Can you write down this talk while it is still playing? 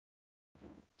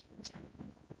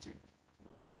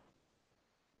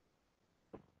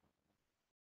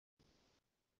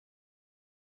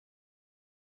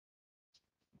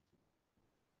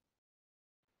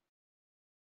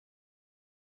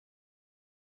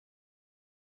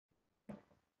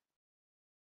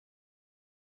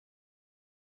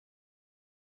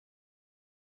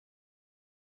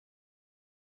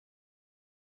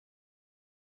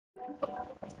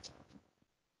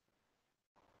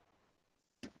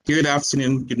Good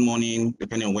afternoon, good morning,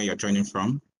 depending on where you're joining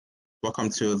from. Welcome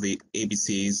to the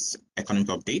ABC's Economic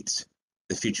Update,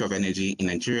 the future of energy in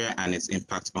Nigeria and its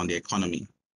impact on the economy.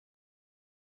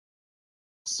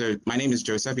 So my name is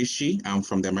Joseph Ishii. I'm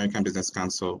from the American Business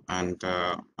Council, and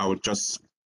I will just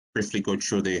briefly go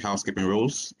through the housekeeping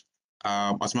rules.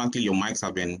 Automatically, your mics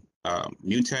have been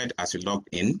muted as you log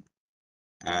in,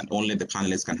 and only the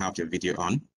panelists can have their video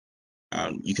on.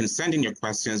 You can send in your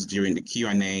questions during the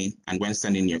Q&A, and when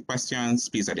sending your questions,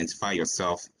 please identify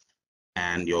yourself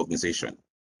and your organization.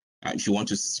 If you want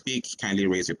to speak, kindly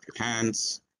raise your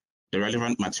hands. The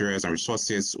relevant materials and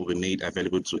resources will be made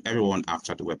available to everyone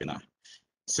after the webinar.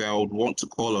 So I would want to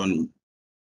call on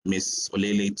Ms.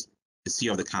 Olele, the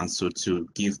CEO of the Council, to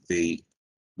give the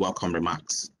welcome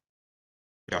remarks.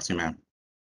 Good afternoon, ma'am.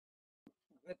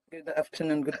 Good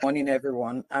afternoon, good morning,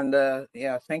 everyone. And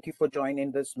yeah, thank you for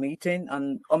joining this meeting.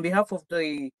 And on behalf of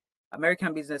the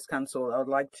American Business Council, I would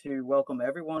like to welcome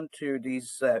everyone to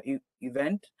this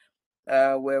event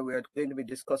where we're going to be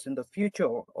discussing the future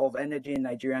of energy in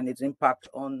Nigeria and its impact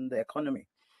on the economy.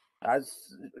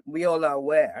 As we all are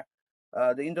aware,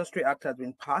 the Industry Act has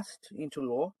been passed into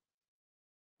law.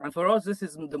 And for us, this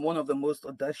is one of the most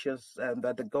audacious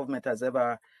that the government has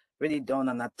ever really done,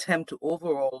 an attempt to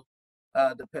overhaul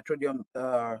the petroleum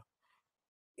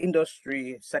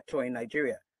industry sector in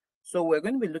Nigeria. So we're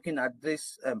going to be looking at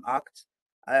this act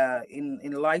in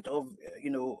light of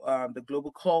the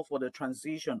global call for the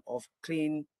transition of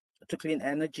clean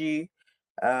energy,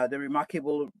 the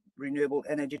remarkable renewable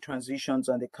energy transitions,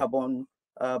 and the carbon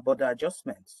border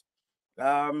adjustments.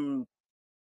 Well,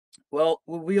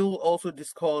 we will also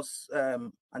discuss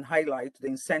and highlight the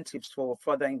incentives for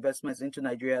further investments into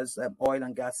Nigeria's oil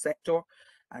and gas sector,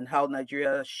 and how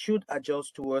Nigeria should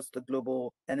adjust towards the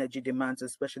global energy demands,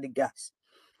 especially gas.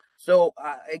 So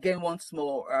again, once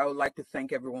more, I would like to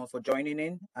thank everyone for joining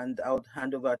in, and I would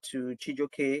hand over to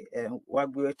Chijoke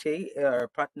Wagwete, our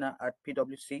partner at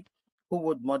PwC, who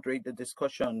would moderate the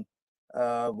discussion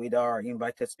with our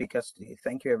invited speakers today.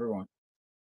 Thank you, everyone.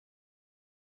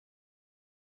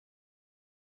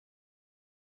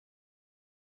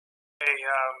 Hey,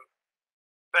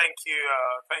 thank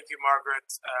you, Margaret,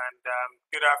 and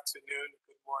good afternoon,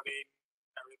 good morning,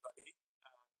 everybody.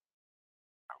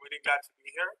 I'm really glad to be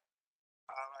here.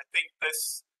 I think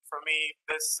for me,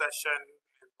 this session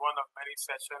is one of many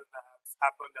sessions that have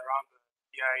happened around the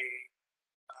PIA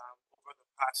over the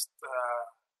past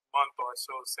month or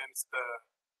so since the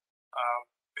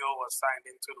bill was signed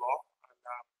into law. And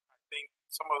I think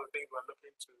some of the things we're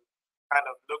looking to kind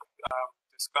of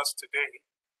discuss today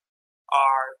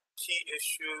are key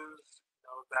issues,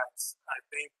 that I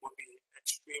think will be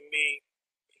extremely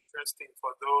interesting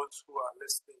for those who are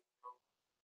listening.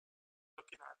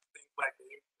 Looking at things like the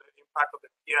impact of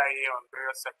the PIA on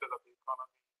various sectors of the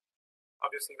economy,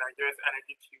 obviously Nigeria's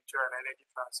energy future and energy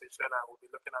transition, and we'll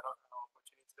be looking at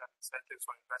opportunities and incentives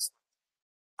for investment.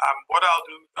 What I'll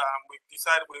do,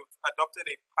 we've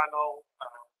adopted a panel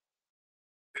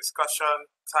discussion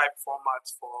type format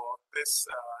for this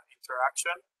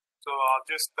interaction. So I'll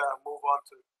just move on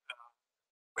to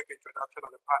quick introduction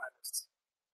of the panelists.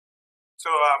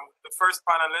 So the first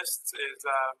panelist is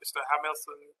Mr.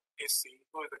 Hamilton Isi,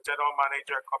 who is the General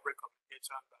Manager of Corporate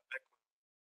Communications at LECO.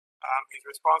 He's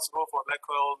responsible for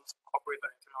LECO's corporate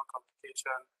and internal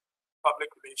communication,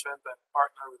 public relations, and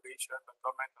partner relations and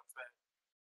government affairs.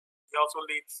 He also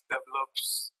leads,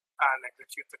 develops, and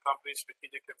executes the company's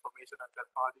strategic information and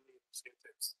technology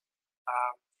initiatives.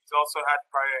 He's also had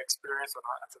prior experience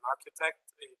as an architect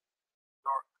in New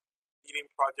York, leading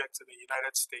projects in the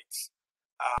United States.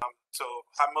 So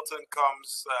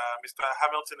Mr.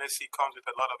 Hamilton S.C. comes with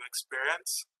a lot of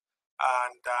experience,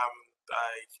 and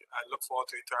I look forward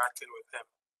to interacting with him.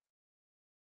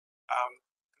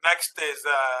 Next is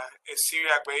Esiri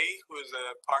Agbeyi, who is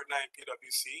a partner in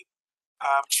PwC.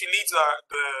 She leads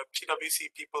the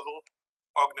PwC People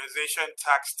Organization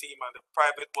Tax Team and the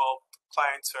Private Wealth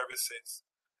Client Services.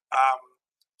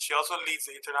 She also leads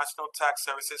the International Tax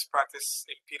Services practice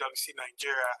in PwC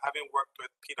Nigeria, having worked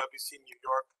with PwC New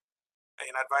York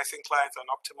in advising clients on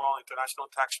optimal international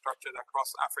tax structures across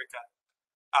Africa.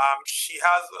 She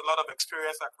has a lot of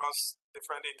experience across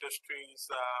different industries,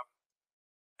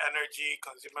 energy,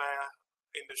 consumer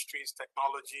industries,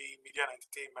 technology, media and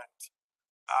entertainment.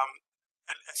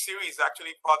 And a series is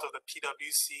actually part of the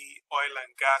PwC oil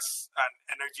and gas and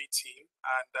energy team.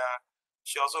 And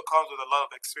she also comes with a lot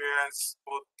of experience,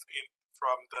 both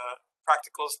from the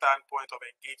practical standpoint of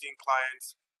engaging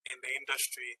clients in the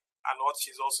industry and what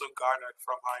she's also garnered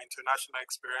from her international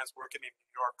experience working in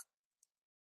New York.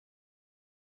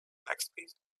 Next,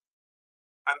 please.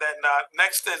 And then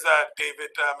next is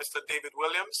Mr. David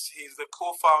Williams. He's the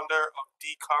co-founder of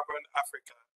Decarbon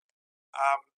Africa.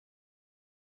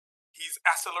 He's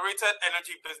accelerated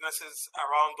energy businesses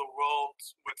around the world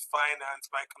with finance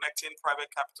by connecting private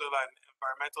capital and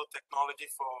environmental technology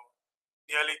for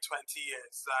nearly 20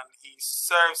 years. And he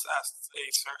serves as a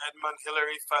Sir Edmund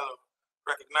Hillary Fellow,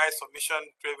 recognized for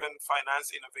mission-driven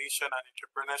finance, innovation, and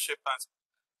entrepreneurship. And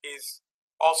he's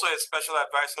also a special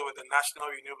advisor with the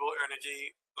National Renewable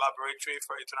Energy Laboratory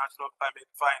for International Climate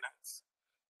Finance.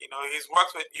 You know, he's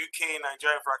worked with UK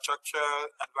Nigeria Infrastructure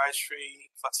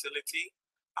Advisory Facility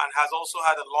and has also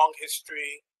had a long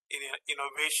history in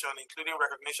innovation, including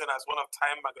recognition as one of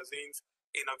Time Magazine's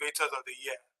Innovators of the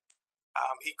Year.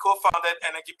 He co-founded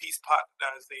Energy Peace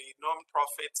Partners, a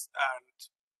non-profit, and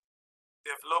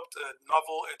developed a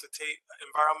novel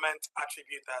environment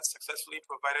attribute that successfully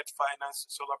provided finance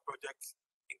to solar projects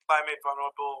in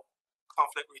climate-vulnerable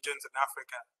conflict regions in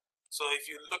Africa. So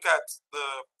if you look at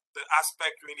the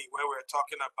aspect really where we're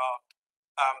talking about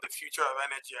the future of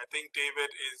energy, I think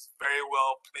David is very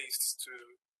well placed to,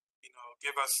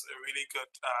 give us a really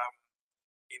good,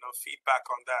 feedback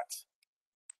on that.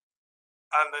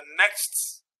 And the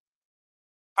next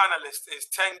panelist is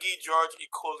Tengi George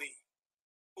Ikoli,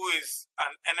 who is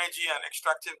an energy and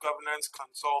extractive governance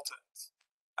consultant.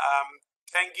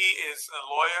 Tengi is a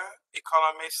lawyer,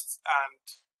 economist, and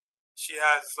she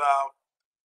has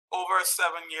over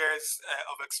 7 years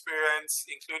of experience,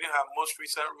 including her most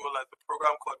recent role as the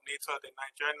program coordinator of the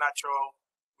Nigerian Natural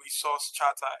Resource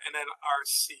Charter,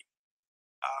 NNRC.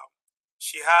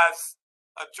 She has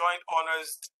a joint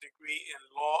honors degree in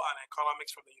law and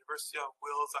economics from the University of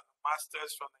Wales and a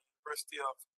master's from the University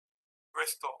of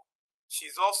Bristol.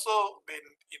 She's also been,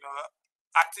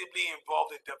 actively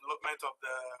involved in development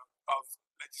of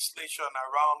legislation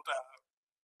around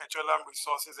petroleum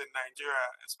resources in Nigeria,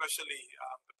 especially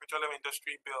the Petroleum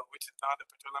Industry Bill, which is now the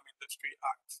Petroleum Industry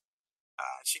Act.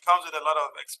 She comes with a lot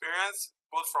of experience,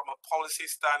 both from a policy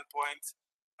standpoint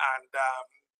and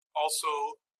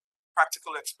also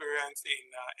practical experience in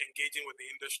engaging with the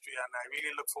industry. And I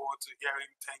really look forward to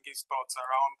hearing Tengi's thoughts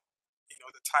around,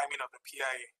 the timing of the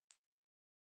PIA.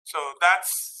 So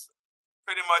that's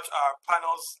pretty much our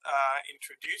panels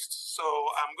introduced. So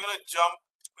I'm going to jump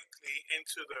quickly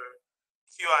into the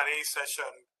Q&A session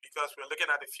because we're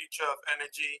looking at the future of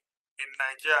energy in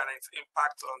Nigeria and its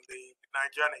impact on the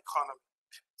Nigerian economy.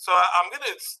 So I'm going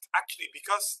to actually,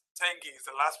 because Tengi is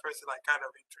the last person I kind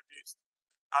of introduced,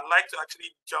 I'd like to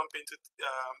actually jump in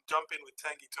with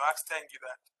Tengi to ask Tengi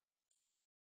that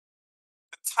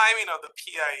the timing of the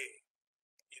PIA,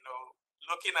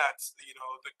 looking at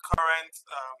the current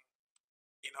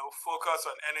focus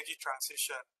on energy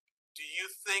transition, do you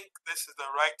think this is the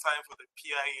right time for the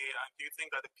PIA, and do you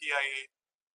think that the PIA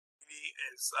really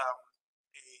is a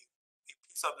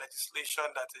piece of legislation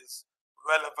that is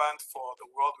relevant for the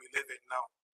world we live in now?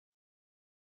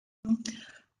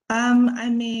 I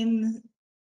mean,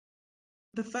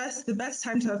 the best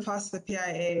time to have passed the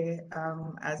PIA,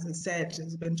 as I said,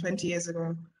 has been 20 years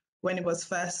ago when it was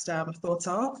first thought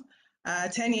of.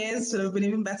 10 years would have been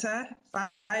even better,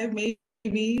 5 maybe.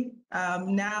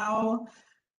 Now,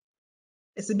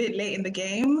 it's a bit late in the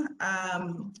game,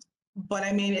 but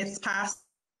I mean, it's passed,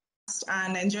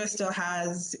 and Nigeria still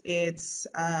has its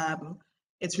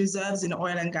reserves in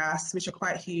oil and gas, which are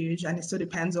quite huge, and it still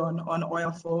depends on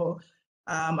oil for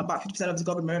about 50% of the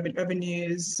government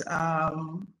revenues,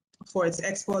 for its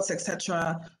exports,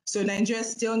 etc. So Nigeria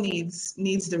still needs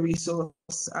the resource.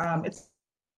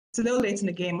 It's a little late in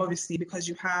the game, obviously, because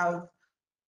you have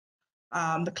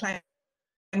the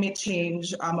climate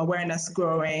change awareness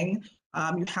growing.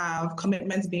 You have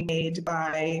commitments being made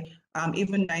by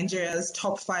even Nigeria's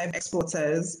top 5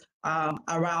 exporters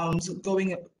around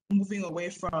moving away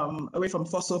from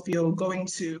fossil fuel, going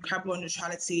to carbon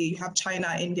neutrality. You have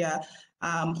China, India,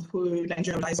 who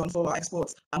Nigeria relies on for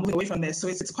exports, moving away from this. So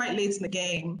it's quite late in the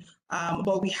game,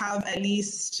 but we have at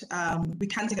least, we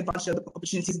can take advantage of the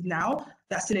opportunities now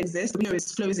that still exist. We know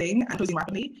it's closing and closing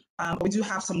rapidly, but we do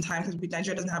have some time because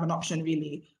Nigeria doesn't have an option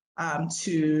really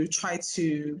to try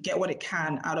to get what it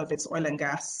can out of its oil and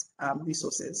gas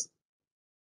resources.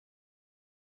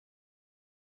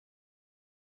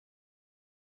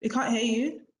 We can't hear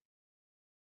you.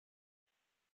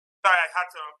 Sorry, I had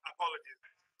to apologize.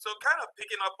 So kind of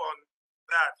picking up on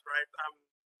that, right?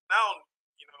 Now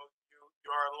you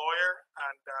are a lawyer,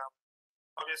 and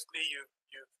obviously you've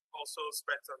also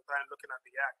spent some time looking at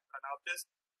the act, and I'm just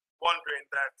wondering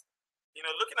that,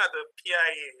 looking at the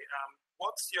PIA,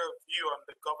 what's your view on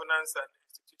the governance and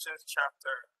institutions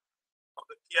chapter of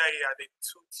the PIA and the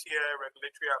two-tier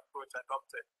regulatory approach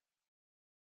adopted?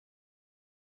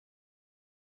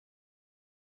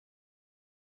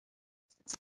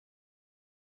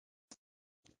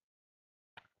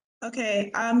 Okay.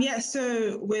 Yeah.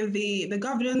 So with the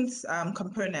governance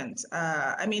component,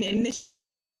 I mean,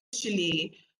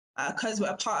 initially, because we're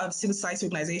a part of civil society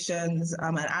organizations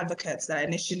and advocates that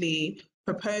initially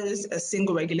proposed a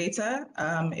single regulator,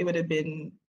 it would have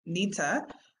been neater.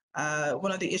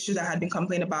 One of the issues that had been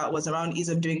complained about was around ease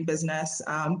of doing business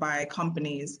by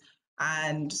companies.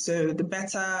 And so the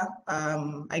better,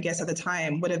 I guess at the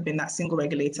time, would have been that single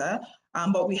regulator.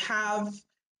 But we have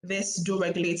this dual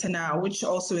regulator now, which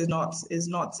also is not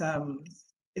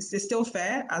it's still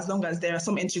fair as long as there are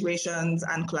some integrations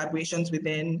and collaborations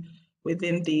within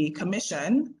the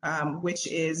commission, which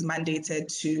is mandated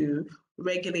to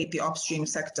regulate the upstream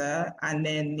sector, and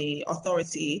then the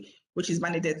authority, which is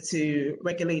mandated to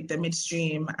regulate the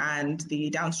midstream and the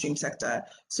downstream sector.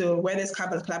 So where there's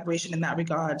collaboration in that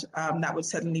regard, that would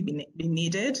certainly be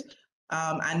needed.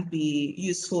 And be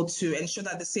useful to ensure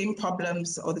that the same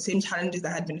problems or the same challenges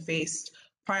that had been faced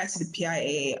prior to the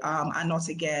PIA are not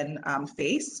again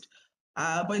faced.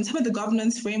 But in terms of the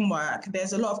governance framework,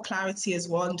 there's a lot of clarity as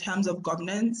well in terms of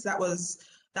governance. That was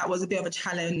a bit of a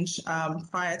challenge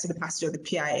prior to the passage of the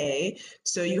PIA.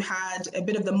 So you had a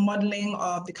bit of the modeling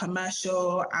of the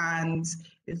commercial and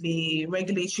the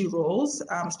regulatory roles,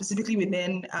 specifically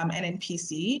within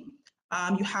NNPC.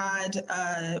 You had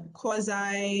a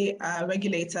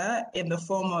quasi-regulator in the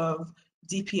form of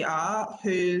DPR,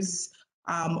 whose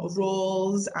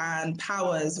roles and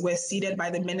powers were ceded by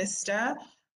the minister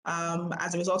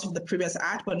as a result of the previous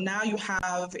act. But now you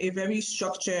have a very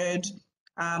structured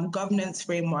governance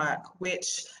framework,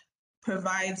 which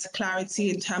provides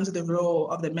clarity in terms of the role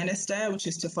of the minister, which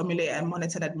is to formulate and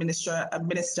monitor and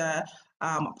administer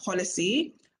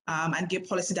policy. And give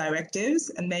policy directives.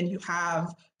 And then you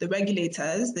have the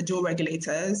regulators, the dual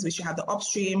regulators, which you have the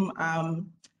upstream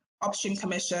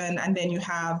commission, and then you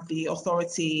have the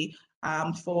authority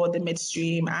for the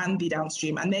midstream and the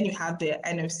downstream. And then you have the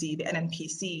NOC, the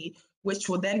NNPC, which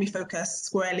will then be focused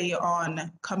squarely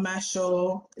on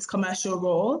its commercial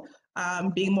role,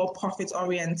 being more profit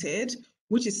oriented,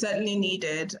 which is certainly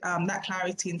needed, that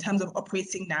clarity in terms of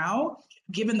operating now,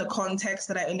 given the context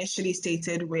that I initially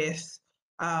stated with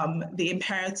the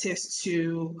imperatives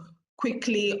to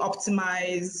quickly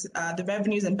optimize the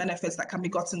revenues and benefits that can be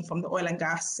gotten from the oil and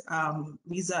gas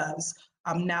reserves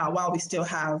now, while we still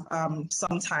have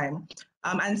some time.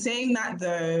 And saying that,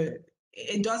 though,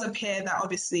 it does appear that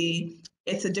obviously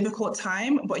it's a difficult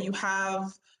time, but you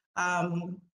have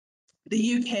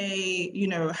the UK,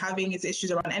 having its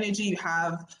issues around energy. You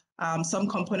have some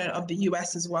component of the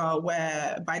US as well,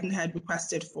 where Biden had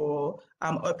requested for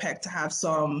OPEC to have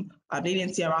some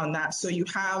leniency around that. So you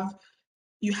have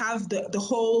the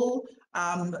whole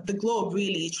the globe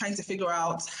really trying to figure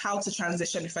out how to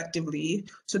transition effectively.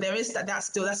 So there is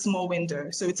that small window.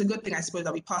 So it's a good thing, I suppose,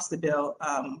 that we passed the bill,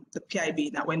 the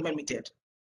PIB, that when we did.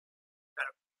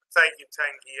 Thank you,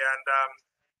 Tangi. And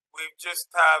we just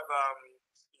have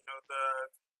the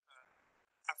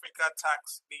Africa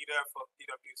tax leader for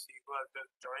PwC, who has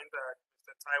just joined,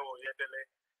 Mr. Taiwo Yedele,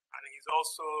 and he's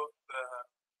also the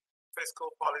fiscal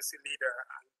policy leader.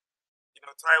 And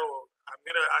Taiwo, I'm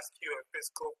going to ask you a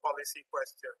fiscal policy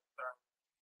question.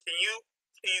 Can you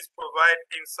please provide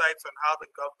insights on how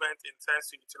the government intends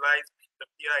to utilize the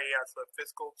PIA as a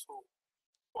fiscal tool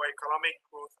for economic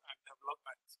growth and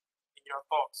development? In your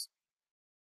thoughts?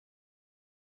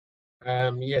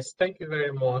 Yes, thank you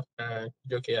very much,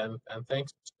 Joke, and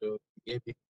thanks to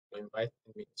Gaby for inviting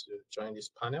me to join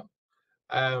this panel.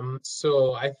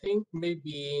 So I think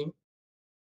maybe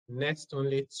next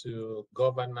only to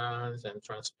governance and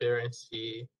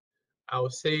transparency, I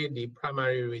would say the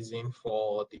primary reason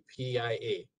for the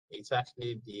PIA is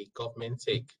actually the government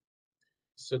take.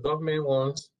 So government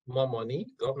wants more money,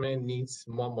 government needs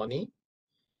more money.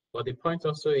 But the point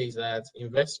also is that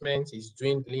investment is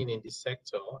dwindling in the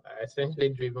sector, essentially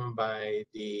driven by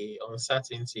the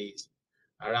uncertainties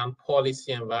around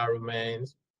policy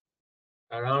environment,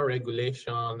 around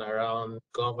regulation, around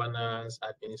governance,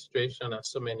 administration, and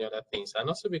so many other things. And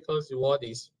also because the world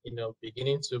is,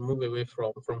 beginning to move away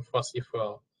from fossil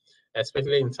fuel,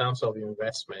 especially in terms of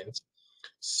investment.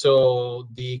 So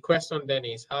the question then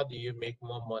is, how do you make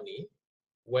more money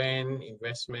when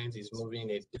investment is moving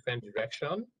in a different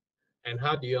direction? And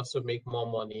how do you also make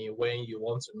more money when you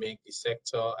want to make the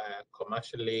sector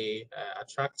commercially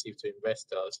attractive to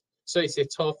investors? So it's a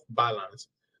tough balance.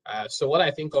 So what I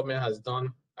think government has done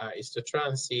is to try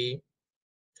and see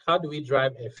how do we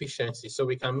drive efficiency so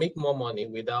we can make more money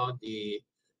without the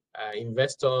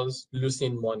investors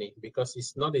losing money, because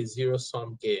it's not a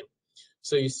zero-sum game.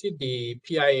 So you see the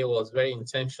PIA was very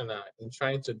intentional in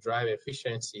trying to drive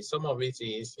efficiency. Some of it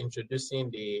is introducing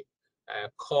the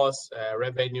cost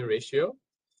revenue ratio.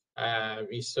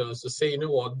 So say, you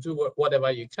know what, do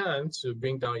whatever you can to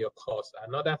bring down your cost.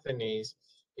 Another thing is,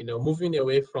 you know, moving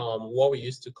away from what we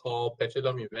used to call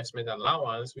petroleum investment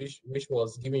allowance, which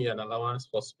was giving you an allowance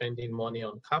for spending money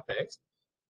on capex,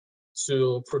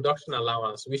 to production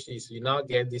allowance, which is you now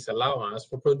get this allowance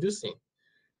for producing.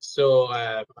 So,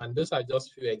 and those are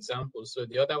just few examples. So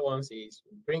the other ones is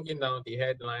bringing down the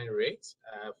headline rate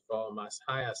from as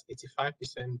high as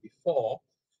 85% before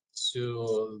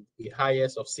to the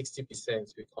highest of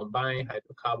 60%. We combine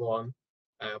hydrocarbon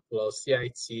plus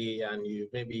CIT, and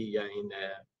maybe you're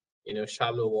in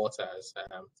shallow waters.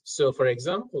 So, for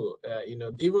example,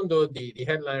 even though the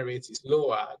headline rate is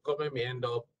lower, government may end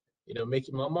up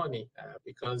making more money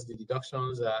because the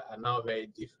deductions are now very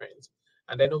different.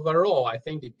 And then overall, I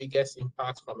think the biggest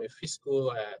impact from a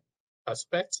fiscal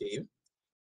perspective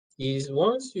is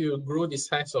once you grow the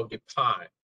size of the pie,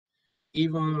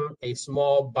 even a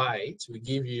small bite will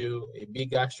give you a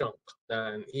bigger chunk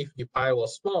than if the pie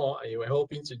was small and you were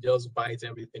hoping to just bite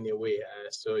everything away.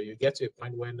 So you get to a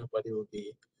point where nobody will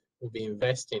be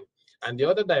investing. And the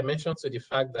other dimension to the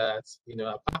fact that,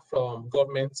 apart from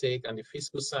government take and the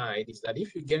fiscal side, is that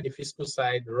if you get the fiscal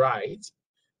side right,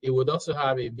 it would also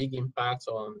have a big impact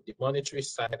on the monetary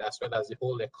side as well as the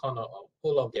whole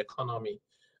of the economy.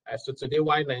 So today,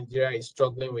 why Nigeria is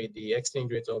struggling with the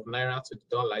exchange rate of naira to the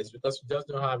dollar is because we just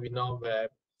don't have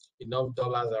enough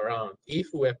dollars around. If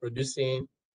we were producing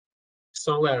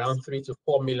somewhere around 3 to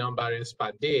 4 million barrels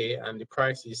per day, and the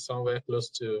price is somewhere close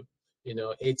to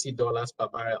 $80 per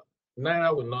barrel,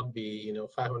 naira will not be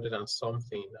 500 and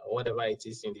something, or whatever it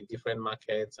is in the different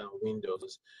markets and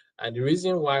windows. And the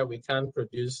reason why we can't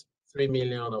produce 3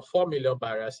 million or 4 million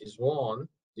barrels is, one,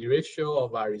 the ratio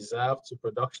of our reserve to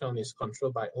production is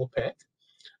controlled by OPEC.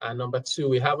 And number two,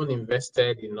 we haven't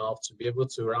invested enough to be able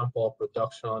to ramp up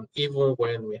production even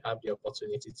when we have the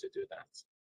opportunity to do that.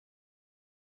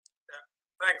 Yeah.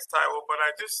 Thanks, Taiwo. But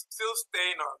I just still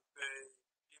staying on the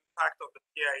impact of the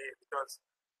PIA, because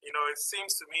it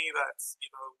seems to me that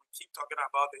we keep talking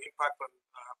about the impact on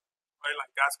oil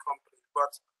and gas companies,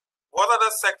 but what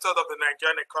other sectors of the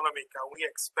Nigerian economy can we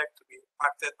expect to be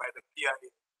impacted by the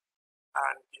PIA?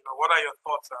 And what are your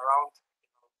thoughts around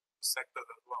sectors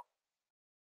as well?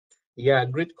 Yeah,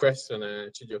 great question,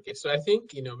 Chijoke. So I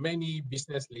think many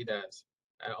business leaders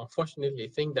unfortunately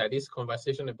think that this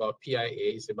conversation about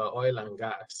PIA is about oil and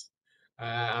gas,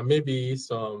 and maybe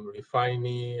some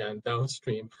refining and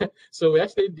downstream. So we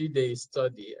actually did a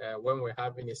study when we we're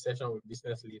having a session with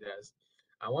business leaders,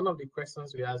 and one of the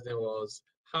questions we asked them was,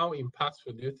 how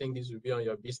impactful do you think this will be on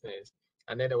your business?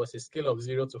 And then there was a scale of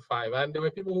 0 to 5, and there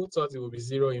were people who thought it would be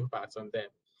 0 impact on them.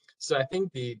 So I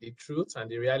think the truth and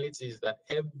the reality is that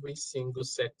every single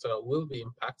sector will be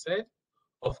impacted.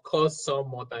 Of course, some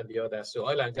more than the other. So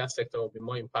oil and gas sector will be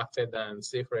more impacted than,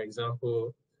 say, for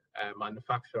example,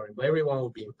 manufacturing. But everyone will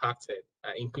be impacted,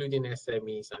 including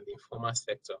SMEs and the informal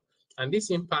sector. And this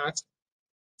impact,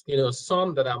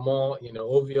 some that are more,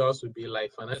 obvious would be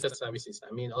like financial services.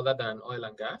 I mean, other than oil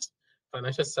and gas,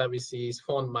 financial services,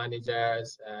 fund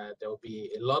managers, there will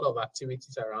be a lot of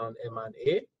activities around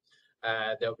M&A.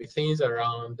 There'll be things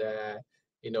around,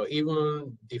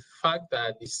 even the fact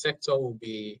that the sector will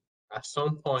be at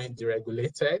some point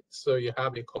deregulated. So you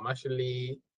have a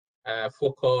commercially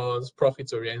focused,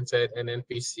 profit-oriented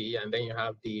NNPC, and then you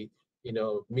have the,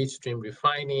 midstream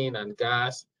refining and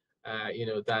gas,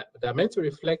 that are meant to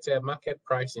reflect market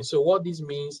pricing. So what this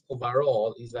means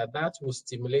overall is that will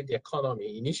stimulate the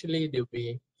economy. Initially, there'll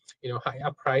be,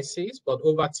 higher prices, but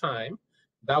over time,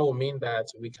 that will mean that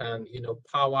we can,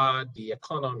 power the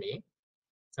economy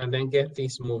and then get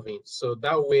things moving. So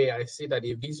that way, I see that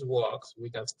if this works, we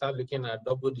can start looking at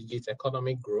double-digit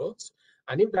economic growth.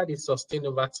 And if that is sustained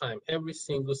over time, every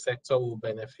single sector will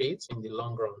benefit in the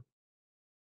long run.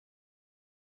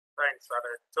 Thanks,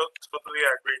 Ade. Totally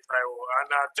agree, Taiwo. And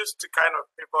just to kind of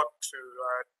pivot to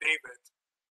David.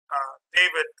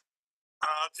 David,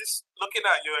 just looking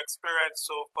at your experience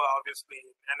so far, obviously,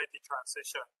 in energy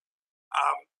transition,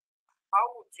 how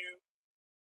would you,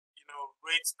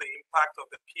 rate the impact of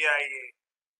the PIA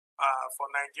for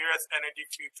Nigeria's energy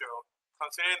future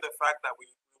considering the fact that we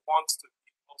want to be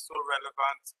also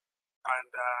relevant and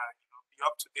be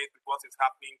up to date with what is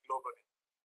happening globally.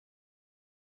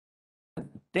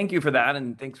 Thank you for that,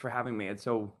 and thanks for having me. It's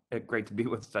so great to be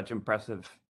with such impressive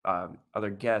other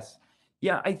guests.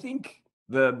 Yeah, I think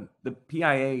the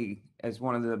PIA, as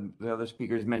one of the other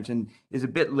speakers mentioned, is a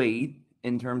bit late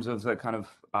in terms of the kind of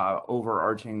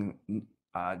overarching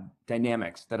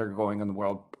dynamics that are going in the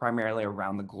world, primarily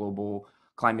around the global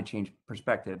climate change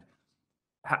perspective.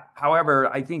 However,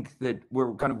 I think that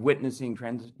we're kind of witnessing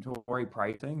transitory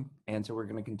pricing, and so we're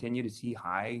going to continue to see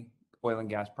high oil and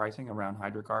gas pricing around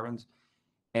hydrocarbons.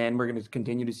 And we're going to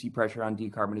continue to see pressure on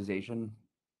decarbonization,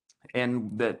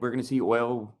 and that we're going to see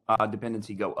oil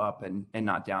dependency go up and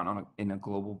not down in a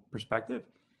global perspective.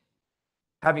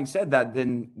 Having said that,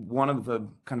 then one of the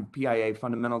kind of PIA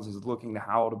fundamentals is looking to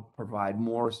how to provide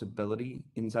more stability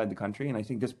inside the country, and I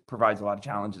think this provides a lot of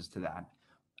challenges to that.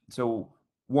 So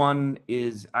one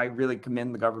is I really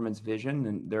commend the government's vision,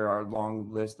 and there are a long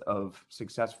list of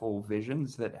successful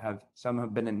visions that some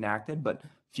have been enacted, but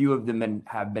few of them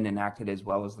have been enacted as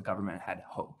well as the government had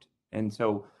hoped. And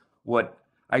so what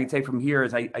I could say from here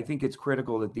is I think it's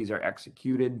critical that these are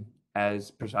executed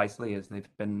as precisely as they've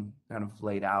been kind of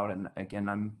laid out. And again,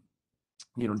 I'm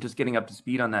just getting up to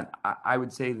speed on that. I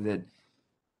would say that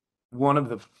one of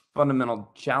the fundamental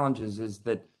challenges is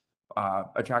that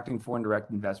attracting foreign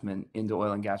direct investment into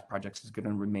oil and gas projects is going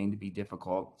to remain to be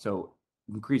difficult. So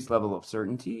increased level of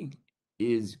certainty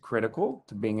is critical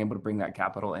to being able to bring that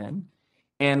capital in.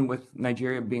 And with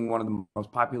Nigeria being one of the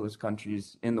most populous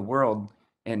countries in the world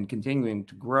and continuing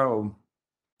to grow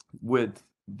with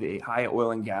the high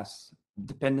oil and gas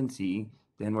dependency,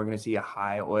 then we're going to see a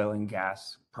high oil and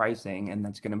gas pricing, and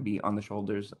that's going to be on the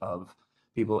shoulders of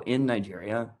people in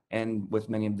Nigeria, and with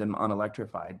many of them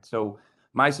unelectrified. So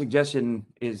my suggestion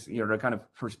is, the kind of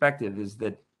perspective is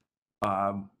that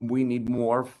we need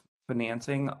more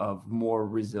financing of more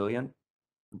resilient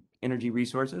energy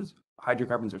resources.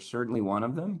 Hydrocarbons are certainly one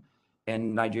of them,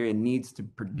 and Nigeria needs to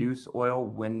produce oil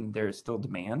when there is still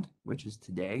demand, which is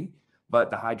today. But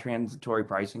the high transitory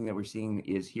pricing that we're seeing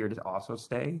is here to also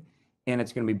stay, and it's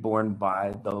going to be borne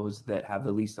by those that have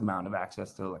the least amount of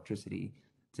access to electricity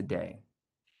today.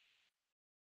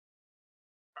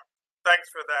 Thanks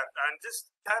for that. And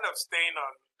just kind of staying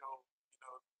on,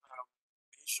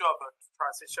 the issue of the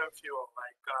transition fuel,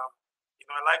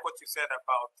 I like what you said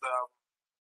about,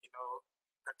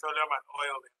 petroleum and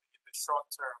oil in the short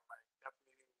term,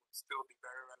 definitely will still be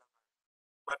very relevant.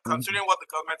 But considering what the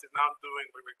government is now doing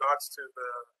with regards to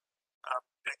the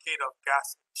decade of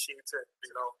gas initiative,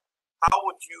 how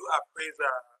would you appraise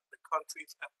the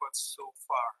country's efforts so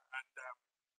far? And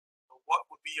what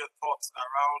would be your thoughts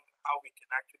around how we can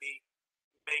actually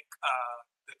make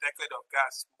the decade of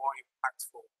gas more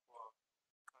impactful for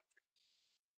the country?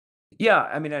 Yeah,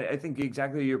 I mean, I think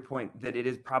exactly your point that it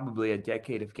is probably a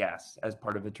decade of gas as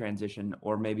part of a transition,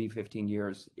 or maybe 15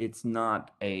 years. It's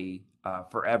not a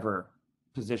forever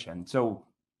position. So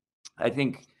I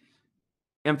think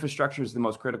infrastructure is the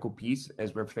most critical piece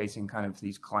as we're facing kind of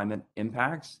these climate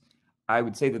impacts. I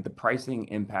would say that the pricing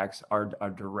impacts are a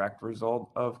direct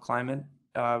result of climate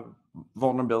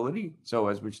vulnerability. So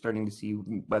as we're starting to see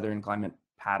weather and climate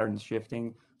patterns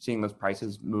shifting, seeing those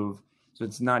prices move. So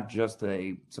it's not just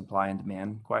a supply and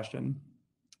demand question.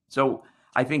 So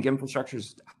I think infrastructure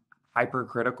is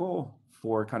hypercritical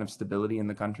for kind of stability in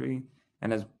the country.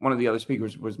 And as one of the other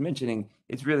speakers was mentioning,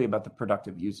 it's really about the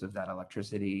productive use of that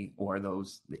electricity or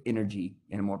the energy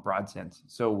in a more broad sense.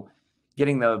 So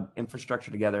getting the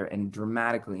infrastructure together and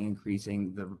dramatically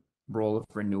increasing the role of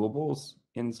renewables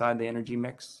inside the energy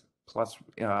mix, plus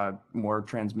more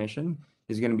transmission,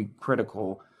 is going to be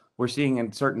critical. We're seeing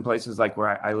in certain places, like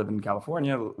where I live in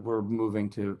California, we're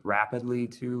moving rapidly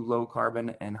to low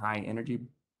carbon and high energy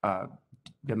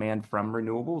demand from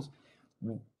renewables.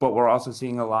 But we're also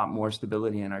seeing a lot more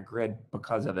stability in our grid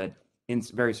because of it, in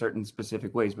very certain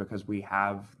specific ways, because we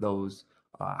have those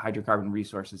hydrocarbon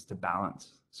resources to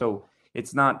balance. So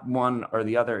it's not one or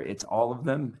the other, it's all of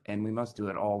them, and we must do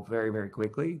it all very, very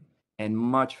quickly and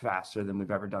much faster than we've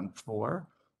ever done before,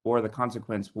 or the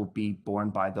consequence will be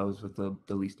borne by those with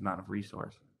the least amount of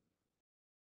resource.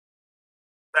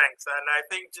 Thanks. And I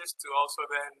think just to also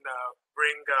then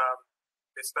bring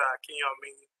Mr.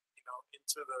 Akinyomi,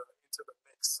 into the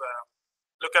mix,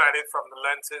 looking at it from the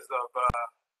lenses of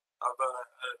a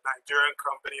Nigerian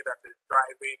company that is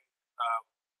driving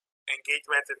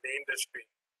engagement in the industry.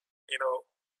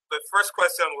 The first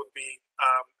question would be,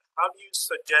 how do you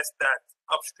suggest that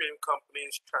upstream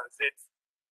companies transit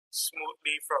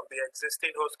smoothly from the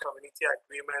existing host community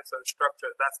agreements and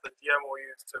structures, that's the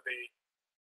DMOUs, to the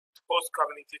host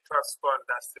community trust fund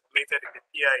that's stipulated in the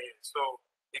PIA. So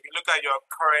if you look at your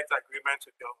current agreement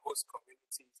with your host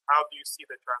communities, how do you see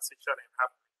the transition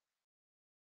happening?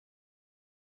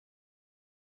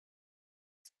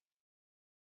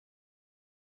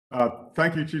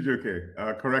 Thank you, Chijioke.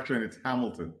 Correction, it's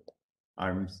Hamilton.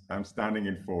 I'm standing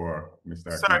in for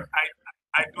Mr. Sorry, Akin.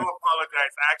 I do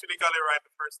apologize. I actually got it right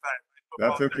the first time.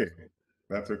 That's okay.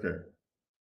 That's okay.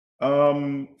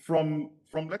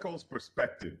 From LECO's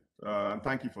perspective, and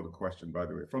thank you for the question, by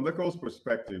the way. From LECO's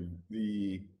perspective,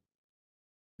 the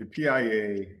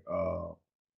PIA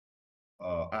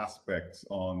aspects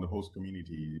on the host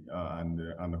community and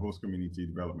the host community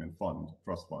development fund,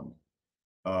 trust fund,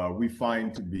 we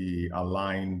find to be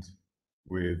aligned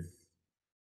with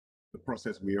the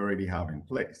process we already have in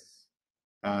place.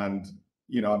 And,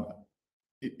 you know,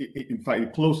 in fact,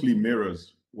 it closely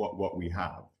mirrors what we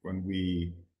have when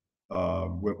we,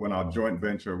 when our joint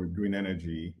venture with Green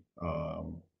Energy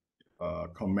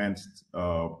commenced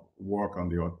work on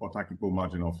the Otakipo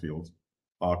marginal field,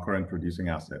 our current producing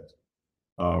asset.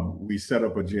 We set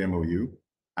up a GMOU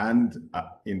and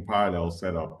in parallel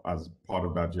set up, as part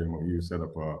of that GMOU, set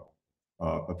up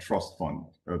a trust fund,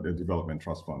 a development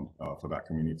trust fund for that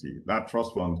community. That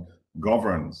trust fund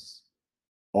governs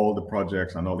all the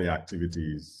projects and all the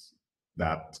activities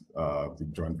that the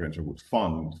joint venture would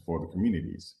fund for the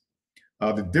communities.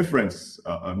 The difference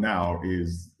now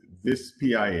is this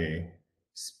PIA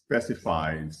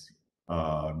specifies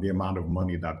the amount of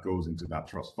money that goes into that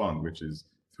trust fund, which is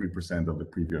 3% of the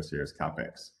previous year's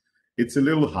CapEx. It's a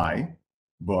little high,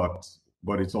 but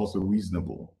it's also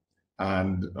reasonable.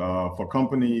 And for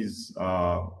companies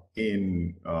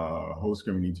in host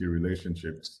community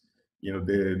relationships, you know,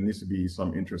 there needs to be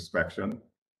some introspection,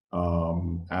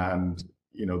 and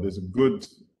you know, there's a good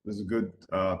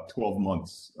 12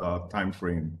 months time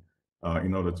frame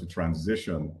in order to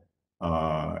transition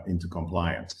into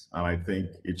compliance. And I think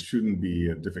it shouldn't be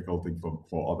a difficult thing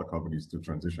for other companies to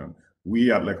transition.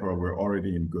 We at LECRA, we're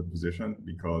already in good position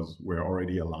because we're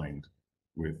already aligned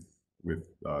with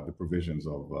the provisions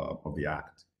of the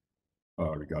Act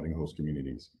regarding host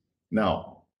communities.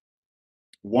 Now,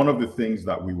 one of the things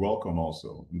that we welcome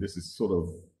also, and this is sort of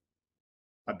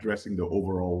addressing the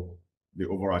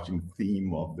overarching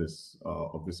theme of this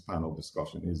panel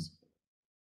discussion, is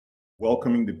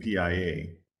welcoming the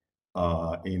PIA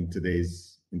in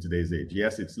today's age.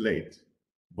 Yes, it's late,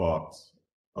 but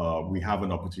we have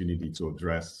an opportunity to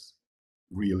address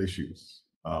real issues.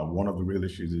 One of the real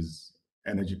issues is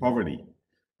energy poverty,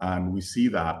 and we see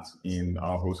that in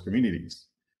our host communities,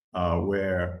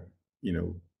 where, you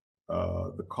know,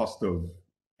 the cost of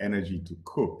energy to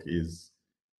cook is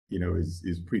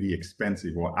pretty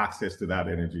expensive, or access to that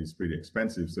energy is pretty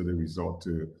expensive. So they resort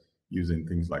to using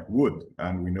things like wood,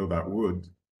 and we know that wood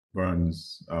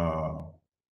burns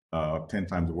 10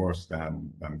 times worse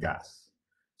than gas.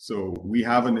 So we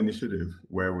have an initiative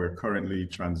where we're currently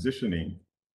transitioning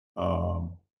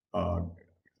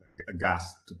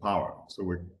gas to power. So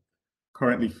we're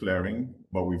currently flaring,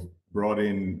 but we've brought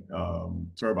in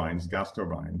turbines, gas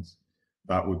turbines,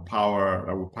 that would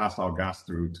pass our gas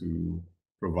through to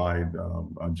provide,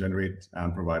 generate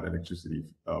and provide electricity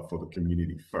for the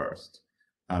community first,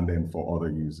 and then for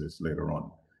other users later on.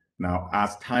 Now,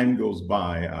 as time goes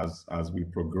by, as we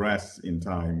progress in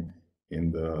time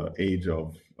in the age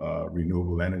of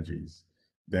renewable energies,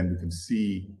 then we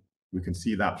can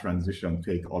see that transition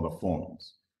take other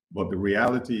forms. But the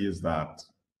reality is that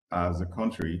as a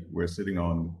country, we're sitting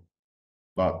on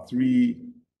about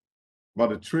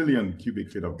 1 trillion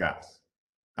cubic feet of gas.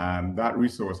 And that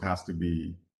resource has to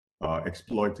be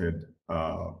exploited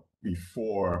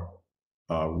before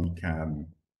we can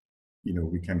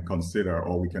consider,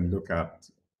 or we can look at,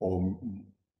 or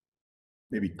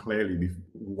maybe clearly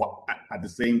at the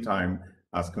same time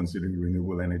as considering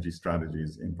renewable energy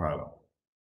strategies in parallel.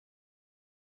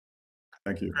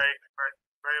 Thank you.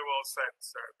 Very well said,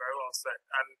 sir. Very well said.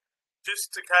 And just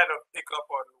to kind of pick up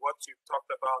on what you've talked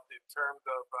about in terms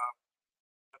of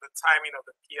the timing of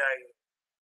the PIA,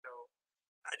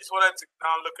 I just wanted to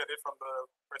now look at it from the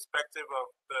perspective of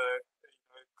the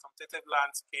competitive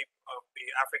landscape of the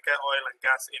African oil and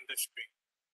gas industry.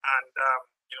 And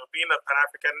being a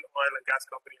Pan-African oil and gas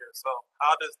company yourself,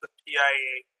 how does the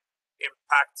PIA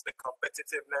impact the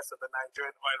competitiveness of the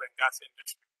Nigerian oil and gas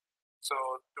industry? So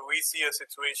do we see a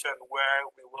situation where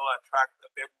we will attract a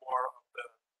bit more of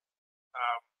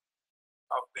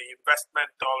the investment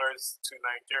dollars to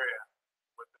Nigeria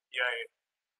with the PIA?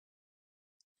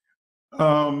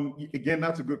 Again,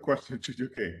 that's a good question,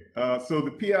 Chijioke. So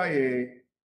the PIA,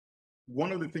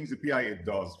 one of the things the PIA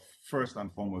does first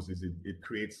and foremost is it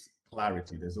creates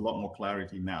clarity. There's a lot more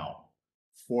clarity now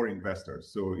for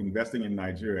investors. So investing in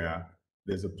Nigeria,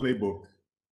 there's a playbook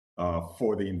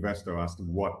for the investor as to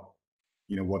what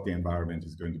the environment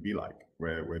is going to be like,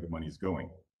 where the money is going.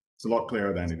 It's a lot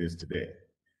clearer than it is today.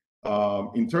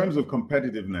 In terms of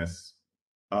competitiveness,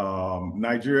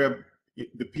 Nigeria,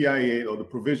 the PIA or the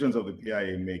provisions of the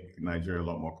PIA make Nigeria a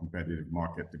lot more competitive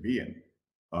market to be in,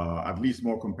 at least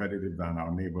more competitive than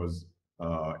our neighbors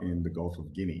in the Gulf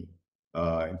of Guinea.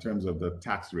 In terms of the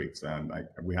tax rates, and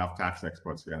we have tax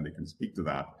experts here and they can speak to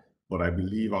that, but I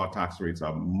believe our tax rates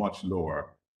are much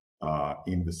lower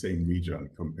in the same region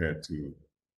compared to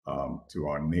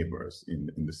our neighbors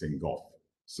in the same Gulf.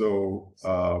 So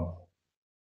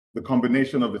the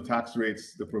combination of the tax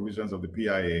rates, the provisions of the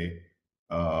PIA,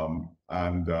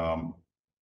 and the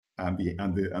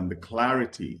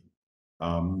clarity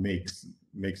makes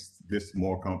this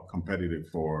more competitive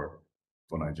for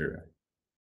Nigeria.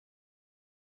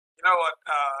 You know what,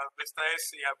 Mr.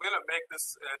 AC, I'm going to make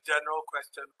this a general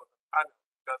question for the panel,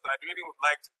 because I really would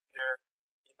like to hear,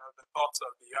 the thoughts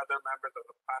of the other members of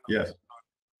the panel. Yes.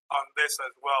 On this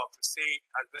as well, to see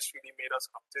has this really made us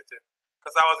competitive.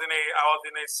 Because I was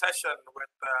in a session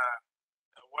with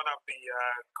one of the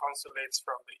consulates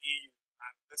from the EU,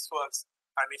 and this was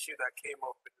an issue that came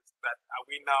up, is that are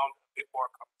we now a bit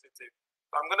more competitive?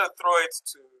 So I'm going to throw it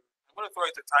to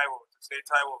Taiwo to say,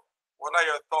 Taiwo, what are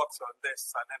your thoughts on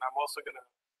this? And then I'm also going to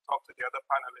talk to the other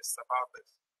panelists about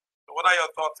this. So what are your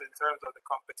thoughts in terms of the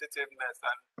competitiveness,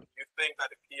 and do you think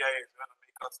that the PIA is going to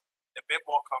make us a bit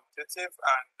more competitive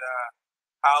and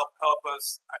help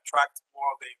us attract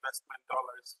more of the investment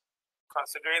dollars,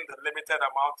 considering the limited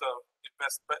amount of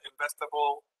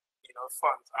investable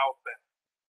funds out there?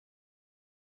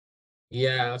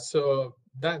 Yeah, so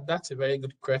that's a very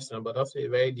good question, but also a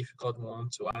very difficult one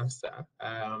to answer.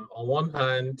 On one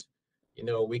hand,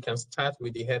 we can start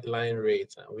with the headline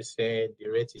rate, and we say the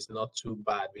rate is not too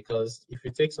bad, because if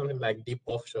you take something like deep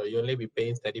offshore, you only be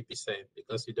paying 30%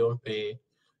 because you don't pay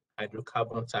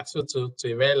hydrocarbon tax. So to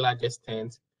a very large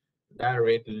extent, that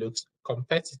rate looks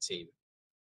competitive.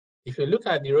 If you look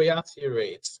at the royalty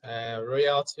rates,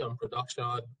 royalty on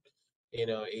production,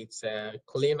 it's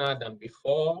cleaner than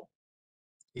before.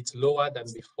 It's lower than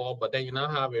before, but then you now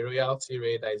have a royalty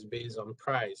rate that is based on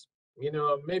price.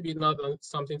 Maybe not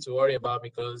something to worry about,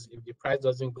 because if the price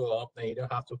doesn't go up, then you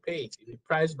don't have to pay it. If the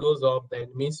price goes up, then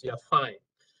it means you're fine.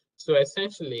 So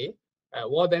essentially,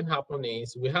 what then happens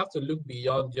is we have to look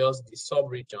beyond just the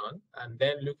sub-region and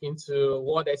then look into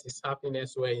what else is happening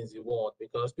elsewhere in the world,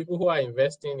 because people who are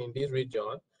investing in this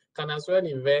region can as well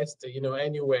invest,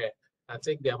 anywhere and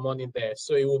take their money there.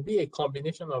 So it will be a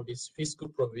combination of these fiscal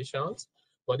provisions,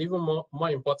 but even more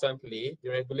importantly, the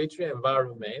regulatory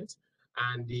environment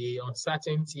and the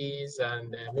uncertainties,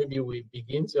 and maybe we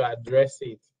begin to address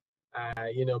it,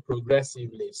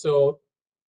 progressively. So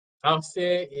I'll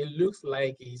say it looks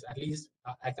like it's, at least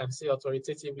I can say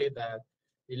authoritatively, that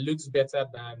it looks better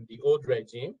than the old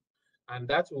regime. And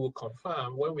that will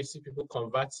confirm when we see people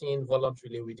converting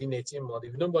voluntarily within 18 months.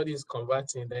 If nobody is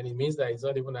converting, then it means that it's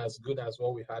not even as good as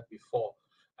what we had before.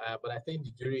 But I think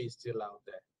the jury is still out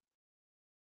there.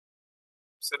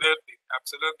 Absolutely,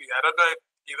 absolutely. I don't know if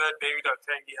either David or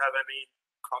Tengi have any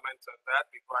comments on that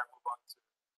before I move on to.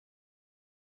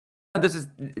 This is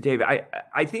David.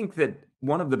 I think that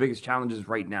one of the biggest challenges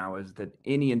right now is that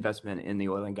any investment in the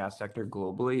oil and gas sector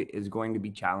globally is going to be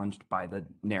challenged by the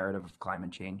narrative of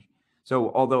climate change.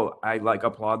 So although I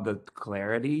applaud the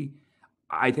clarity,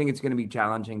 I think it's going to be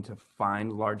challenging to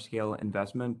find large scale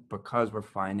investment, because we're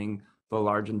finding the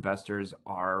large investors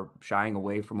are shying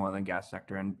away from oil and gas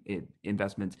sector and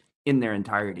investments in their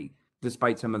entirety,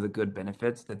 despite some of the good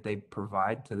benefits that they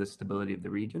provide to the stability of the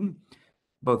region.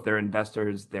 Both their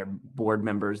investors, their board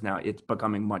members, now it's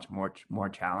becoming much more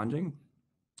challenging,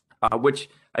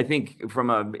 which I think from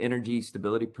an energy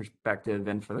stability perspective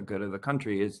and for the good of the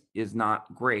country is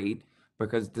not great,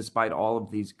 because despite all of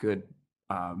these good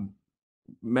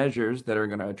measures that are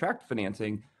going to attract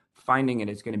financing, finding it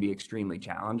is going to be extremely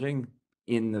challenging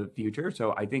in the future.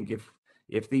 So I think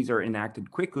if these are enacted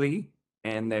quickly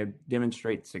and they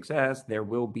demonstrate success, there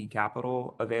will be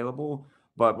capital available.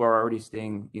 But we're already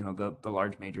seeing, the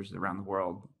large majors around the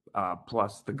world,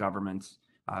 plus the governments,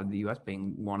 the U.S.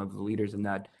 being one of the leaders in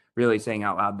that, really saying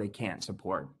out loud they can't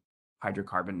support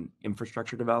hydrocarbon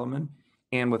infrastructure development.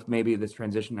 And with maybe this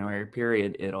transitionary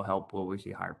period, it'll help while we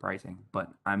see higher pricing. But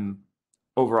I'm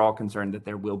overall concerned that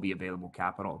there will be available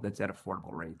capital that's at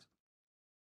affordable rates.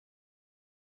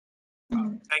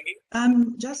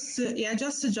 Just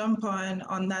to jump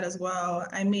on that as well.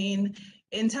 I mean,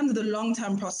 in terms of the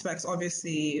long-term prospects,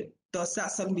 obviously, does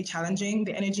that suddenly be challenging?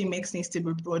 The energy mix needs to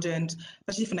be broadened,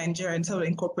 especially for Nigeria, in terms of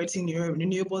incorporating new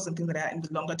renewables and things like that in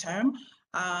the longer term.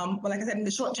 But like I said, in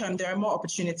the short term, there are more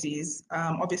opportunities,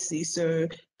 obviously. So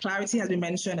clarity has been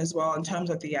mentioned as well in terms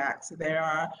of the Act. There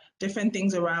are different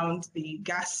things around the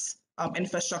gas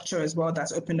infrastructure as well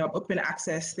that's opened up, open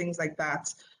access, things like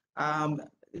that.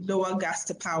 Lower gas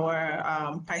to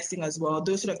power pricing as well.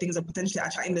 Those sort of things are potentially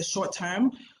actually in the short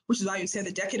term, which is why you say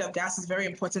the decade of gas is very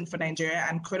important for Nigeria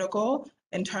and critical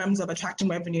in terms of attracting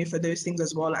revenue for those things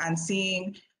as well. And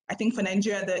seeing, I think for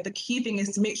Nigeria, the key thing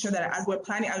is to make sure that as we're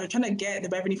planning, as we're trying to get the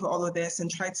revenue for all of this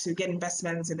and try to get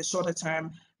investments in the shorter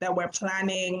term, that we're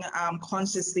planning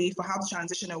consciously for how to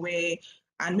transition away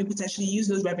and maybe potentially use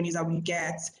those revenues that we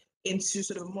get into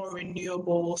sort of more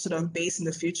renewable sort of base in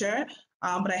the future.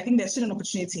 But I think there's still an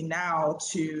opportunity now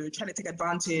to try to take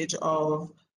advantage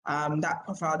of that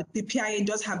profile. The PIA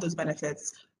does have those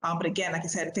benefits. But again, like I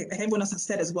said, I think everyone else has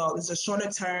said as well, there's a shorter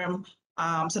term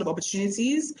sort of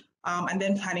opportunities and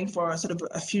then planning for sort of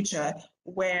a future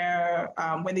where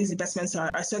when these investments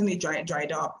are certainly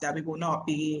dried up, that we will not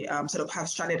be sort of have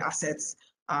stranded assets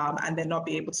and then not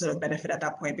be able to sort of benefit at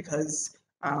that point because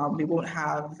we won't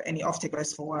have any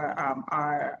off-takers for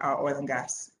our oil and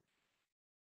gas.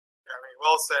 I mean,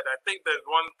 well said. I think there's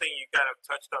one thing you kind of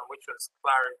touched on, which was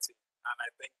clarity. And I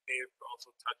think Dave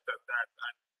also touched on that.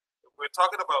 And if we're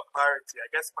talking about clarity,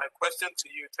 I guess my question to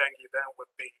you, Tanguy, then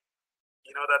would be,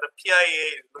 you know, that the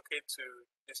PIA is looking to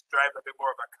just drive a bit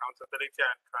more of accountability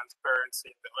and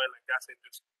transparency in the oil and gas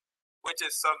industry, which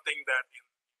is something that in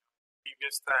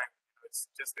previous time, you know, it's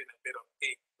just been a bit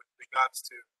opaque with regards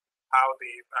to how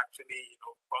they've actually, you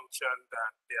know, functioned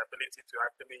and the ability to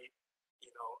actually, you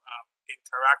know,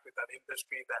 interact with an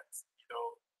industry that, you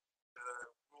know, the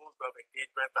rules of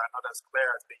engagement are not as clear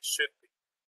as they should be.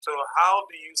 So how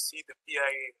do you see the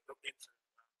PIA looking to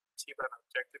achieve an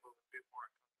objective of a bit more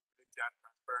accountability and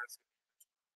transparency?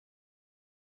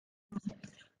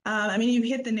 I mean, you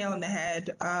hit the nail on the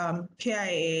head.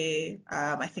 PIA,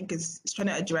 I think, is trying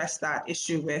to address that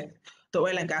issue with the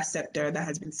oil and gas sector that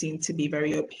has been seen to be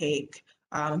very opaque,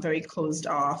 very closed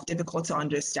off, difficult to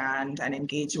understand and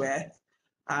engage with.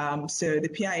 So the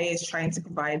PIA is trying to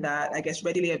provide that, I guess,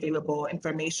 readily available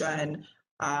information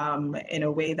in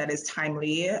a way that is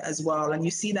timely as well. And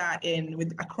you see that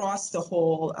across the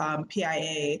whole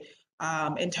PIA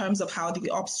in terms of how the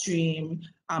upstream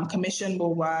commission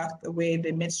will work, the way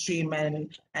the midstream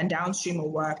and downstream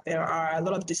will work. There are a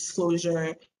lot of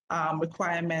disclosure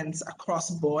requirements across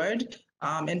board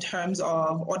in terms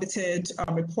of audited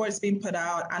reports being put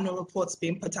out, annual reports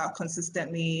being put out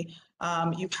consistently.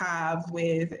 You have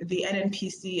with the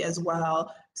NNPC as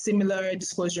well, similar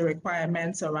disclosure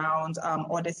requirements around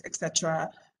audits, etc.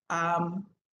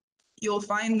 You'll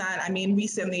find that, I mean,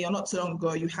 recently or not so long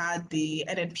ago, you had the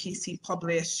NNPC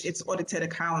publish its audited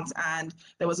accounts, and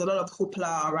there was a lot of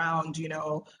hoopla around, you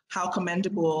know, how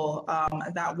commendable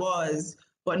that was.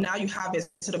 But now you have it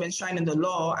sort of enshrined in the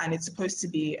law, and it's supposed to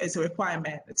be, it's a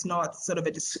requirement. It's not sort of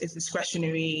a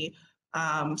discretionary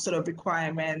sort of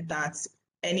requirement that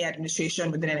any administration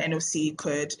within an NOC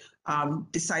could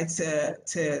decide to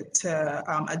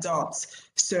adopt.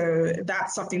 So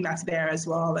that's something that's there as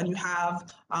well. And you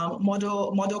have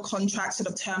model contract sort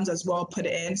of terms as well put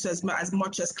in, so as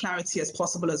much as clarity as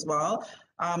possible as well,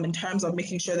 in terms of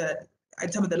making sure that in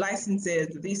terms of the licenses,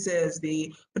 the leases,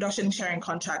 the production sharing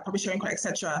contract, public sharing contract,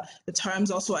 etc., the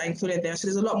terms also are included there. So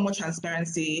there's a lot more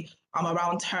transparency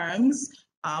around terms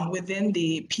within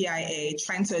the PIA,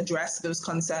 trying to address those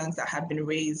concerns that have been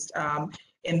raised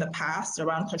in the past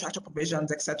around contractual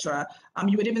provisions, etc.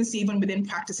 You would even see even within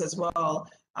practice as well,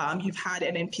 you've had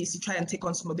NNPC try and take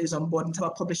on some of these on board in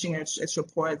terms of publishing its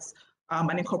reports,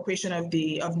 and incorporation of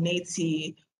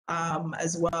NATI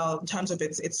as well in terms of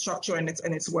its structure and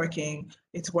it's working.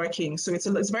 So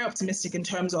it's very optimistic in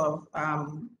terms of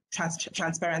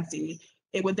transparency.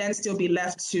 It would then still be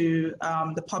left to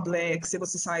the public, civil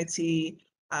society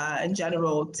in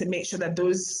general to make sure that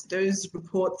those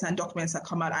reports and documents that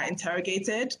come out are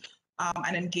interrogated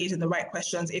and engaged in the right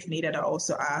questions if needed are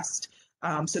also asked.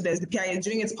 So there's the PIA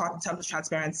doing its part in terms of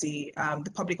transparency.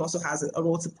 The public also has a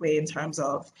role to play in terms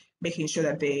of making sure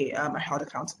that they are held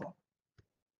accountable.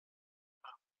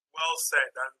 Well said.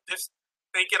 And just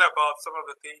thinking about some of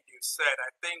the things you said,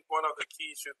 I think one of the key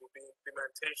issues will be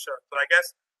implementation. So I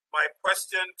guess my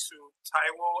question to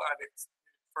Taiwo and it's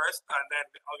first, and then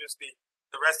obviously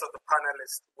the rest of the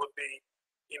panelists would be,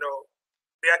 you know,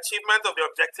 the achievement of the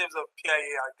objectives of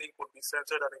PIA, I think, would be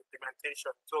centered on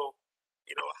implementation. So,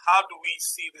 you know, how do we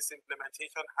see this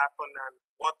implementation happen, and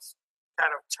what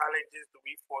kind of challenges do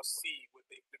we foresee with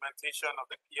the implementation of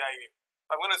the PIA?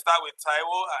 I'm going to start with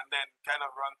Taiwo and then kind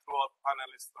of run through all the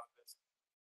panelists on this.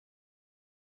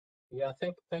 Yeah,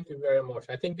 thank you very much.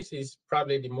 I think this is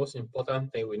probably the most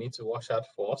important thing we need to watch out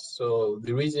for. So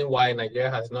the reason why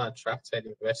Nigeria has not attracted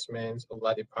investments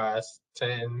over the past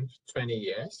 10, 20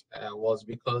 years was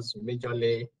because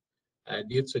majorly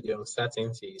due to the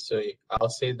uncertainty. So I'll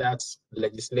say that's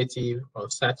legislative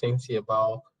uncertainty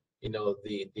about,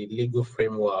 the legal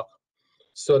framework.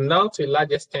 So now to a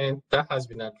large extent, that has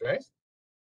been addressed.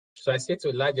 So I say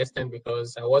to a large extent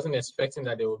because I wasn't expecting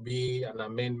that there would be an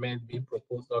amendment being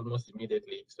proposed almost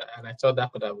immediately. And I thought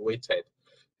that could have waited.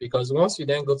 Because once you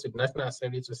then go to the National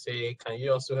Assembly to say, can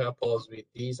you also help us with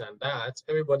this and that,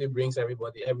 everybody brings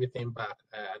everything back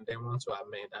and then want to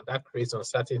amend. And that creates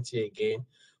uncertainty again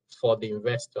for the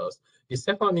investors. The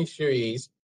second issue is,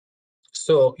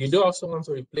 so you do also want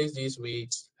to replace this with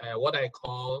what I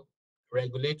call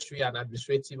regulatory and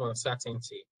administrative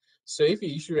uncertainty. So if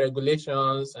you issue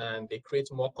regulations and they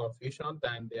create more confusion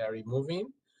than they are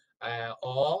removing,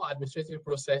 or administrative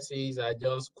processes are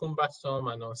just cumbersome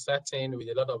and uncertain with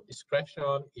a lot of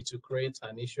discretion, it will create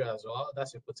an issue as well.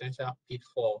 That's a potential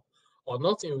pitfall. Or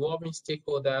not involving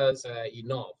stakeholders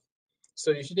enough.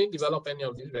 So you shouldn't develop any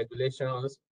of these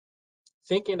regulations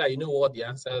thinking that you know what the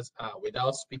answers are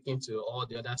without speaking to all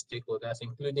the other stakeholders,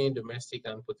 including domestic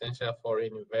and potential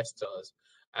foreign investors,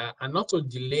 and not to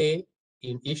delay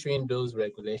in issuing those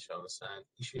regulations and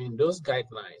issuing those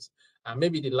guidelines. And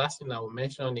maybe the last thing I will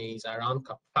mention is around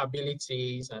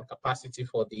capabilities and capacity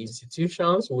for the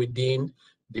institutions within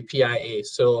the PIA.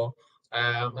 So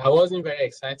I wasn't very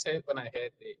excited when I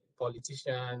heard the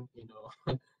politician,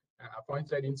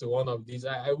 appointed into one of these.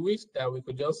 I wish that we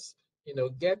could just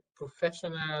get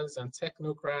professionals and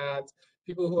technocrats,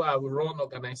 people who have run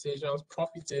organizations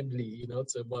profitably,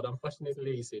 but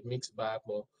unfortunately it's a mixed bag,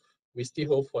 but we still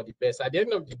hope for the best. At the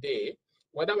end of the day,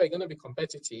 whether we're going to be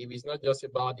competitive is not just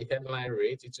about the headline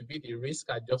rate, it will be the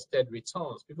risk-adjusted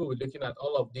returns. People will be looking at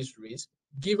all of these risks,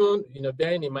 given,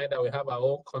 bearing in mind that we have our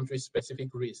own country-specific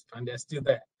risks, and they're still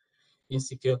there.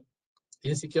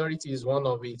 Insecurity is one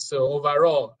of it. So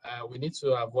overall, we need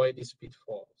to avoid these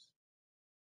pitfalls.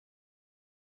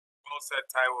 Well said,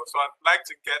 Taiwo. So I'd like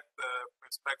to get the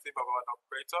perspective of an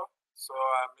operator. So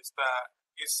Mr.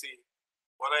 Isi,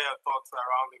 what are your thoughts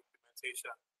around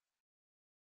implementation?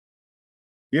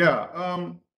 Yeah,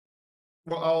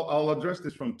 well, I'll address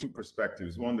this from two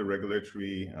perspectives. One, the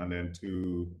regulatory, and then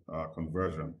two,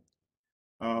 conversion.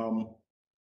 On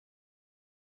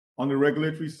the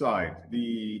regulatory side,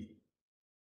 the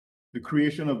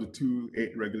creation of the two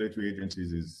regulatory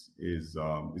agencies is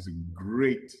a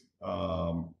great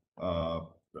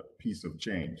piece of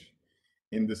change,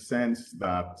 in the sense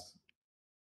that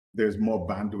there's more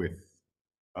bandwidth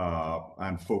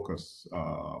and focus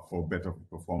for better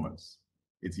performance.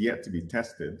 It's yet to be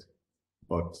tested,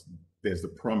 but there's the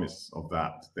promise of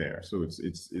that there. So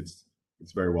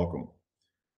it's very welcome.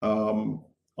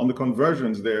 On the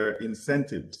conversions, there are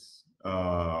incentives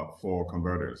for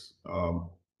converters.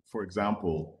 For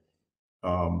example,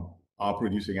 our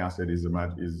producing asset is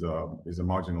a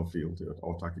marginal field,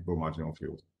 or tactical marginal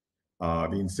field.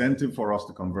 The incentive for us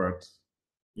to convert,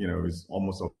 is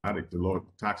almost automatic. The low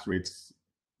tax rates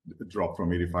drop from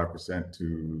 85%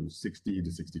 to 60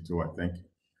 to 62, I think.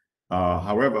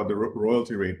 However, the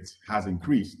royalty rate has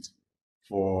increased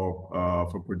for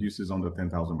producers under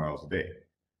 10,000 barrels a day.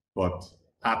 But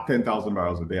at 10,000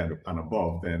 barrels a day and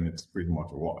above, then it's pretty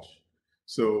much a wash.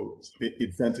 So the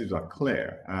incentives are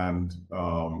clear, and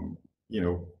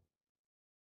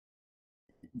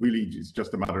really it's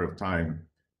just a matter of time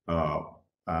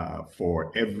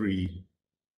for every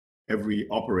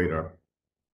operator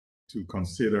to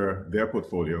consider their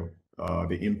portfolio,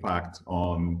 the impact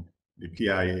on the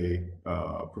PIA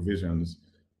provisions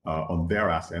on their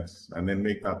assets, and then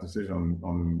make that decision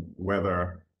on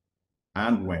whether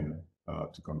and when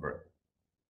to convert.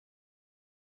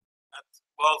 That's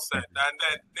well said. And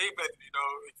then, David,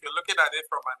 if you're looking at it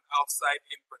from an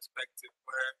outside-in perspective,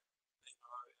 where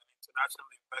an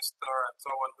international investor and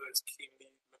someone who is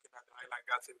keenly looking at the oil and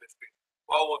gas industry,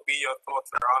 what would be your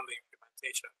thoughts around the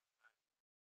implementation,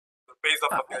 based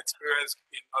off of your experience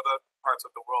in other parts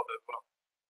of the world as well?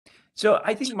 So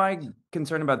I think my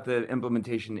concern about the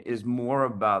implementation is more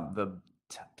about the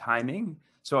timing.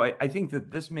 So I think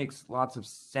that this makes lots of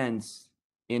sense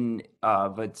in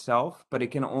of itself, but it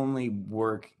can only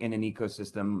work in an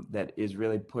ecosystem that is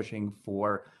really pushing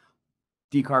for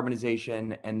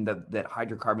decarbonization, and that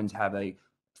hydrocarbons have a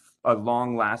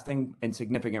long-lasting and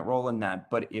significant role in that.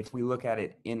 But if we look at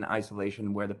it in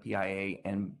isolation, where the PIA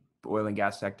and oil and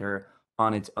gas sector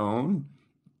on its own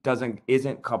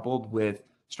isn't coupled with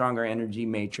stronger energy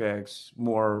matrix,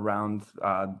 more around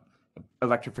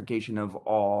electrification of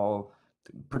all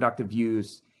productive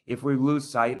use. If we lose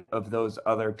sight of those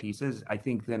other pieces, I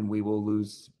think then we will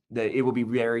lose it will be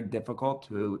very difficult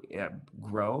to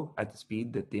grow at the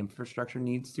speed that the infrastructure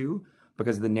needs to,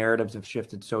 because the narratives have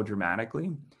shifted so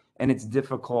dramatically. And it's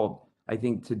difficult, I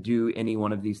think, to do any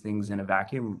one of these things in a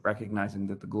vacuum, recognizing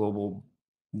that the global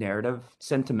narrative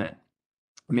sentiment,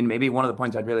 I mean, maybe one of the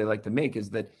points I'd really like to make is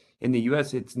that in the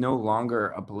US, it's no longer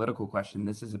a political question.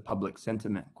 This is a public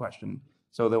sentiment question.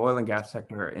 So the oil and gas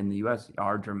sector in the US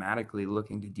are dramatically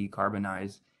looking to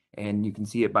decarbonize. And you can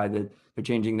see it by they're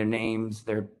changing their names.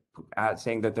 They're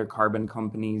saying that they're carbon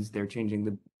companies. They're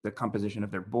changing the composition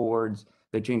of their boards.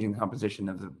 They're changing the composition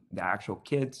of the actual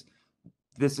kits.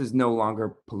 This is no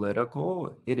longer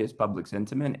political. It is public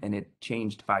sentiment, and it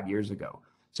changed 5 years ago.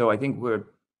 So I think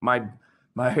my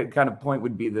kind of point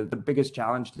would be that the biggest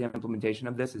challenge to the implementation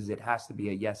of this is it has to be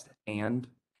a yes and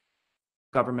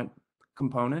government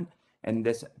component. And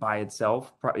this by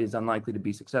itself is unlikely to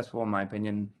be successful, in my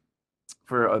opinion,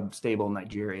 for a stable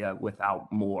Nigeria without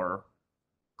more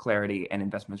clarity and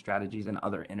investment strategies in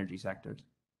other energy sectors.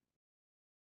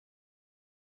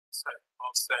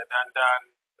 Well said. And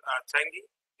Tengi,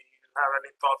 do you have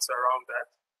any thoughts around that?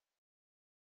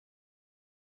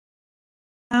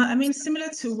 I mean, similar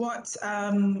to what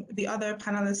the other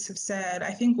panelists have said,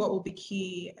 I think what will be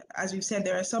key, as we've said,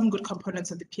 there are some good components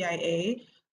of the PIA.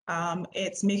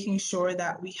 It's making sure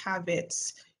that we have it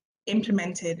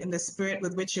implemented in the spirit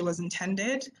with which it was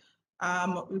intended.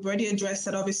 We've already addressed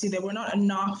that obviously there were not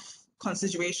enough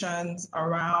considerations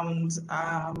around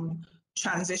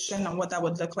transition and what that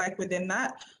would look like within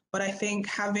that. But I think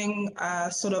having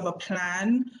sort of a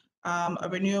plan, a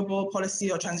renewable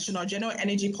policy or transition or general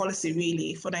energy policy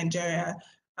really for Nigeria,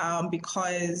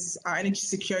 because our energy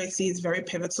security is very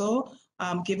pivotal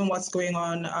given what's going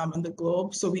on in the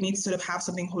globe. So we need to sort of have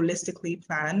something holistically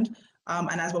planned.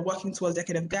 And as we're working towards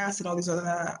decade of gas and all these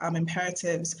other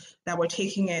imperatives, that we're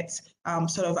taking it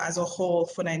sort of as a whole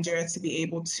for Nigeria to be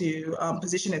able to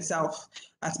position itself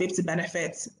to be able to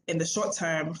benefit in the short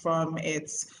term from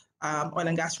its oil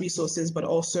and gas resources, but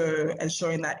also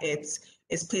ensuring that it's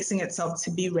placing itself to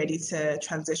be ready to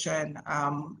transition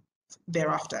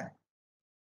thereafter.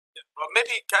 Yeah, well,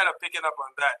 maybe kind of picking up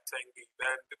on that, Tengi,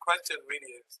 the question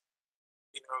really is,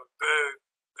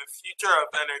 the future of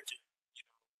energy,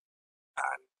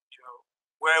 and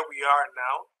where we are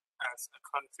now as a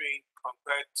country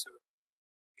compared to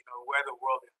where the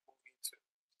world is moving to.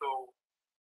 So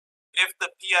if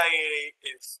the PIA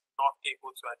is not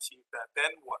able to achieve that, then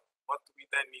what do we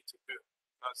then need to do?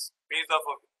 Because based off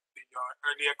of your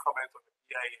earlier comment on the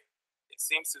PIA, it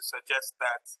seems to suggest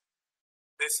that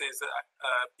this is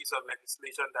a piece of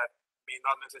legislation that may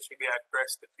not necessarily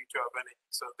address the future of energy.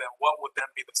 So then what would then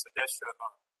be the suggestion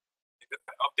on? Is it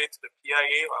an update to the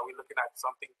PIA, or are we looking at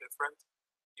something different?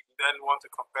 If you then want to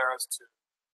compare us to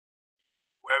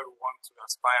where we want to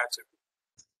aspire to be.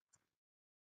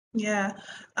 Yeah,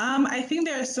 I think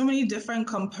there are so many different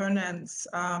components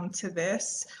to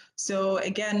this. So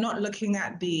again, not looking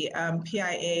at the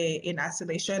PIA in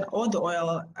isolation or the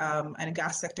oil and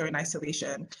gas sector in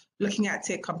isolation, looking at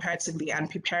it comparatively and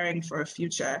preparing for a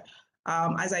future.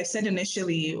 As I said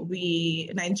initially,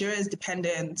 Nigeria is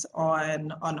dependent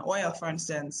on oil, for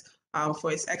instance,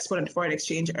 for its export and foreign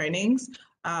exchange earnings.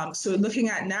 So looking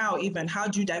at now, even how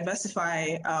do you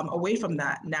diversify away from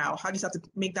that now? How do you start to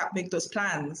make those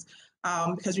plans?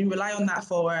 Because we rely on that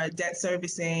for debt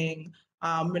servicing,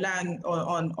 rely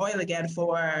on oil again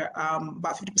for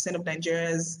about 50% of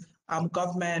Nigeria's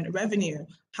government revenue.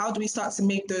 How do we start to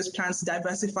make those plans to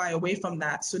diversify away from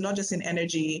that? So not just in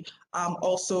energy,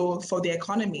 also for the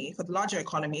economy, for the larger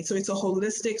economy. So it's a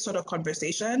holistic sort of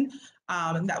conversation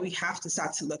that we have to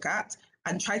start to look at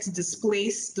and try to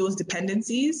displace those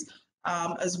dependencies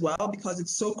as well, because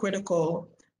it's so critical.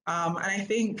 And I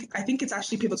think it's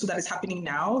actually pivotal that it's happening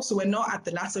now. So we're not at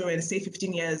the latter end, say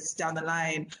 15 years down the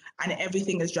line, and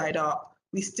everything is dried up.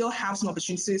 We still have some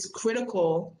opportunities. So it's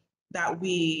critical that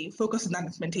we focus on that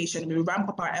implementation. We ramp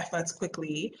up our efforts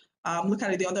quickly. Look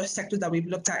at the other sectors that we've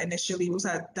looked at initially. We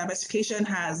said diversification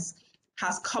has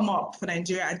come up for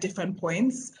Nigeria at different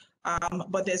points,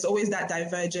 but there's always that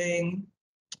diverging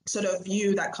sort of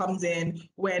view that comes in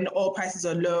when oil prices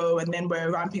are low, and then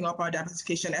we're ramping up our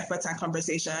diversification efforts and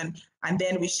conversation, and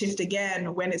then we shift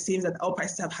again when it seems that oil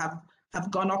prices have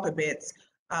gone up a bit.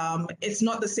 It's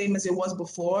not the same as it was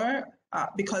before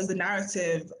because the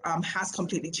narrative has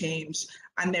completely changed,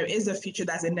 and there is a future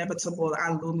that's inevitable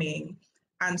and looming.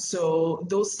 And so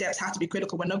those steps have to be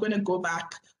critical. We're not going to go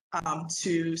back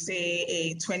to say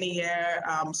a 20-year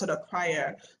sort of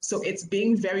prior. So it's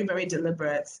being very, very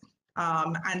deliberate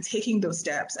and taking those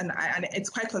steps. And it's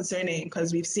quite concerning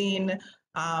because we've seen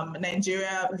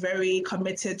Nigeria very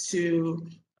committed to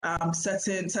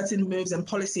certain moves and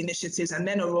policy initiatives, and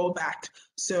then a rollback.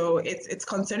 So it's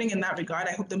concerning in that regard.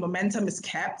 I hope the momentum is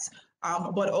kept,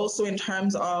 but also in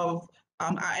terms of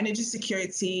our energy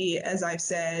security, as I've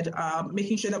said,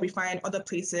 making sure that we find other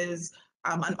places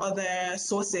and other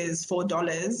sources for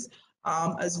dollars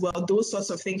as well. Those sorts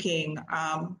of thinking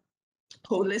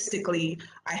holistically,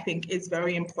 I think is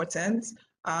very important,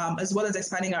 as well as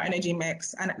expanding our energy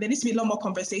mix. And there needs to be a lot more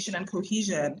conversation and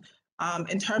cohesion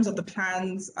in terms of the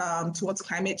plans towards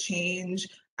climate change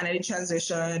and energy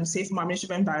transition, safe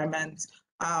management of environment,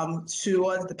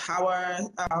 towards the power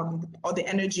or the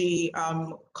energy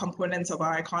components of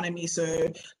our economy.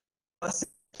 So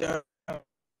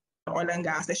oil and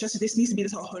gas. This needs to be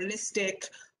this holistic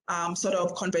sort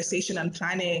of conversation and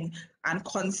planning and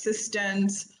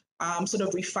consistent sort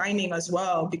of refining as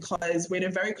well, because we're in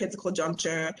a very critical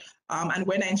juncture, and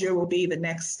where Nigeria will be the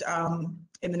next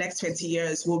in the next 20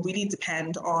 years will really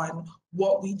depend on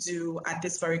what we do at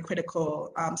this very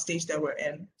critical stage that we're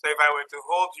in. So if I were to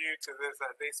hold you to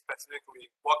this specifically,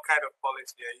 what kind of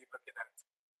policy are you looking at?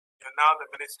 You're now the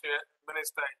minister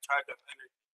in charge of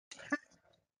energy.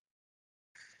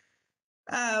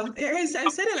 I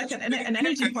said it like an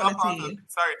energy policy.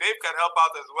 Sorry, Dave can help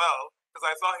out as well, because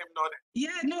I saw him nodding.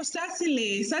 Yeah, no,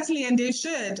 certainly, and they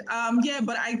should. Yeah,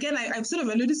 but again, I've sort of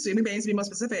alluded to it. Maybe I need to be more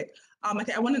specific.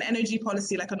 I want an energy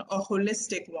policy, like a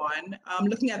holistic one,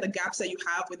 looking at the gaps that you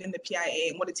have within the PIA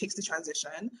and what it takes to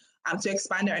transition, to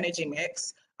expand our energy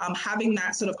mix. Having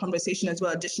that sort of conversation as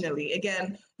well. Additionally,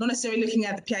 again, not necessarily looking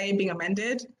at the PIA being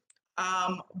amended,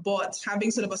 but having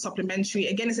sort of a supplementary.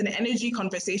 Again, it's an energy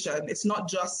conversation. It's not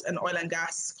just an oil and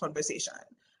gas conversation.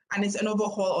 And it's an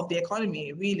overhaul of the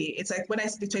economy, really. It's like when I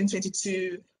see the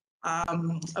 2022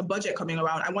 a budget coming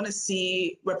around, I want to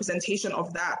see representation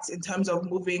of that in terms of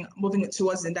moving it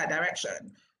towards in that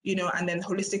direction, you know, and then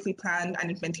holistically planned and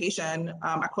implementation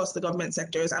across the government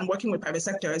sectors and working with private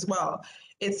sector as well.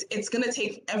 It's going to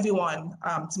take everyone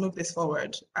to move this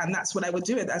forward, and that's what I would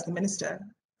do it as the minister.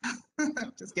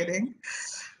 Just kidding.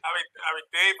 I mean,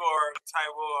 Dave or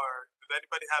Taiwo, or does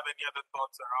anybody have any other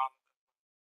thoughts around?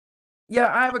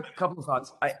 Yeah, I have a couple of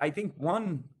thoughts. I think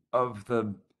one of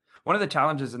the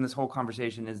challenges in this whole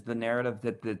conversation is the narrative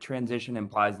that the transition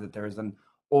implies that there is an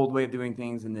old way of doing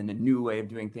things and then a new way of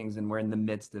doing things, and we're in the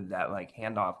midst of that like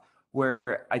handoff, where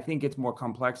I think it's more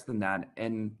complex than that.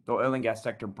 And the oil and gas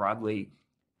sector broadly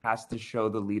has to show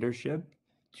the leadership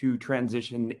to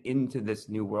transition into this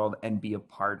new world and be a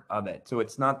part of it. So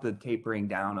it's not the tapering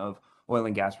down of oil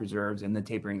and gas reserves and the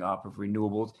tapering up of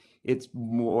renewables. It's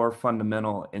more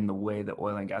fundamental in the way the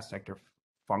oil and gas sector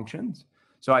functions.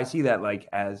 So I see that like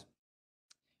as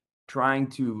trying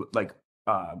to like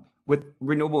with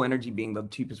renewable energy being the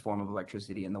cheapest form of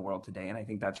electricity in the world today, and I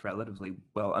think that's relatively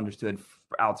well understood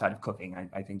outside of cooking.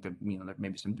 I think that, you know, there may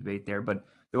be some debate there, but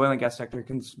the oil and gas sector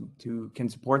can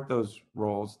support those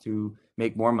roles to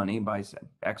make more money by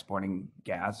exporting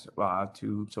gas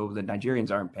so that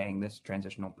Nigerians aren't paying this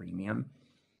transitional premium.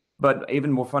 But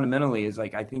even more fundamentally is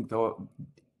like I think though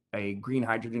a green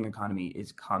hydrogen economy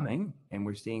is coming, and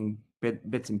we're seeing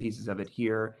bits and pieces of it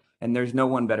here. And there's no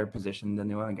one better positioned than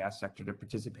the oil and gas sector to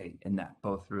participate in that,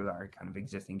 both through our kind of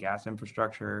existing gas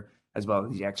infrastructure, as well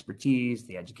as the expertise,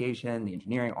 the education, the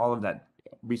engineering, all of that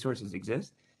resources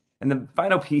exist. And the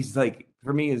final piece, like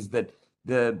for me, is that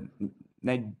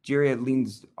Nigeria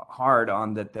leans hard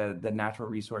on that the natural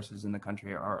resources in the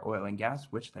country are oil and gas,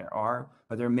 which there are,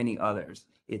 but there are many others.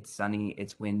 It's sunny,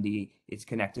 it's windy, it's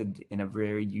connected in a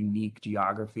very unique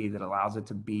geography that allows it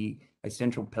to be a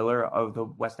central pillar of the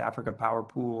West Africa power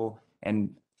pool.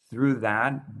 And through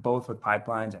that, both with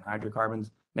pipelines and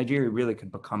hydrocarbons, Nigeria really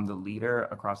could become the leader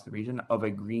across the region of a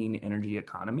green energy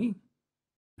economy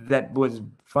that was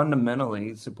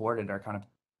fundamentally supported or kind of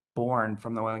born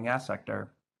from the oil and gas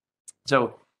sector.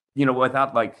 So, you know,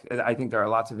 without I think there are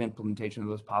lots of implementation of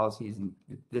those policies, and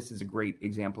this is a great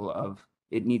example of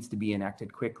it needs to be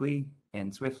enacted quickly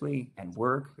and swiftly and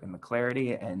work and the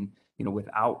clarity and, you know,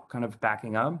 without kind of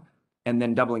backing up and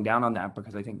then doubling down on that,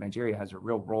 because I think Nigeria has a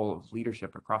real role of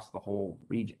leadership across the whole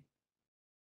region.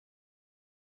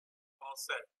 Well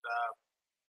said.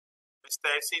 Mr.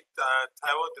 Esi,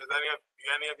 Taiwo, do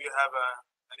any of you have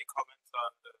any comments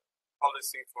on the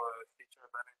policy for the future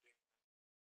of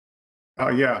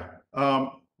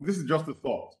energy? This is just a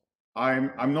thought.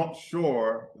 I'm not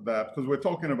sure that, because we're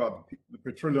talking about the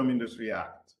Petroleum Industry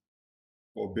Act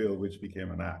or bill, which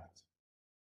became an act.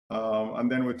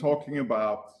 And then we're talking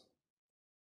about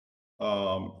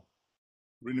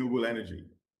renewable energy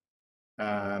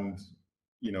and,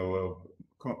 you know,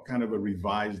 kind of a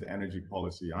revised energy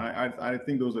policy. I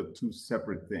think those are two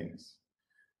separate things.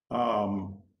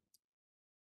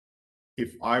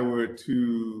 If I were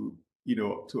to, you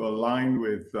know, to align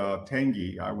with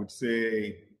Tengi, I would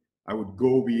say I would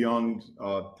go beyond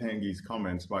Tengi's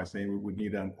comments by saying we would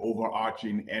need an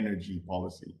overarching energy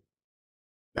policy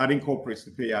that incorporates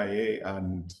the PIA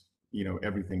and, you know,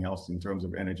 everything else in terms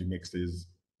of energy mixes,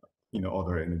 you know,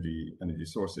 other energy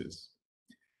sources.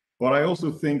 But I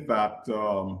also think that,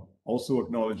 also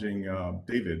acknowledging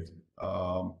David,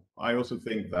 I also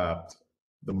think that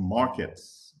the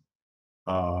markets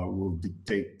will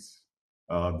dictate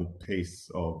the pace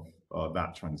of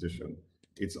that transition.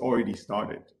 It's already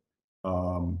started.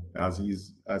 As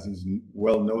he's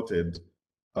well noted,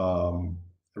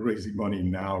 raising money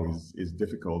now is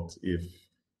difficult if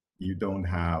you don't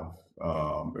have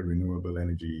a renewable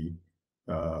energy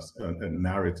a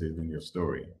narrative in your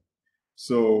story.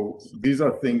 So these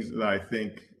are things that I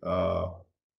think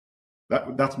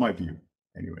that's my view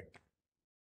anyway.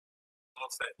 Well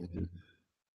said. Mm-hmm.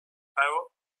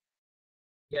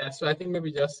 Yeah, so I think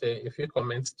maybe just a few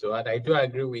comments to add. I do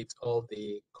agree with all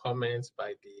the comments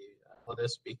by the other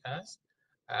speakers.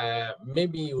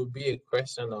 Maybe it would be a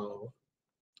question of,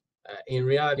 in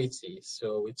reality,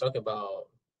 so we talk about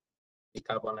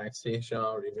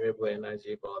decarbonization, renewable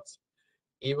energy, but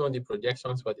even the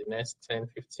projections for the next 10,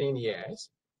 15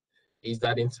 years is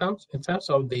that in terms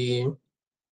of the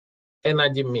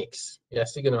energy mix, you're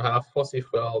still going to have fossil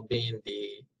fuel being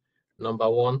the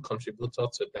 #1 contributor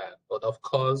to that, but of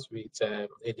course with a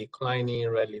declining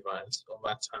relevance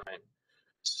over time.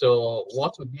 So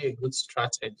what would be a good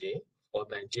strategy for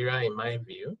Nigeria, in my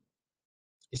view,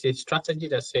 is a strategy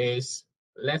that says,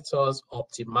 let us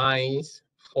optimize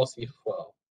fossil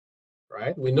fuel,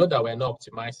 right? We know that we're not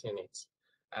optimizing it.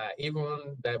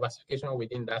 Even diversification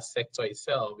within that sector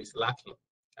itself is lacking.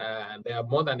 And there are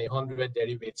more than 100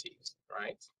 derivatives,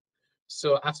 right?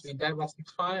 So as we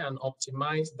diversify and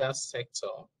optimize that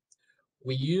sector,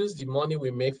 we use the money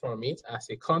we make from it as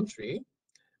a country,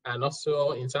 and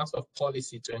also in terms of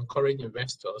policy to encourage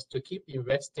investors to keep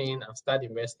investing and start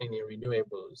investing in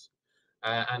renewables,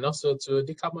 and also to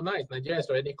decarbonize. Nigeria is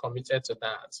already committed to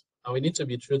that, and we need to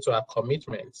be true to our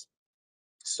commitments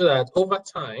so that over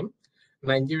time,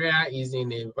 Nigeria is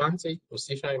in a vantage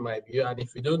position, in my view, and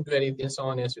if we don't do anything,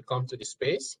 someone else will come to the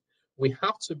space. We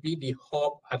have to be the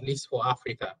hub, at least for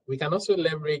Africa. We can also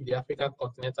leverage the African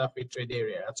Continental Free Trade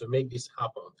Area to make this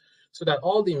happen, so that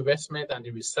all the investment and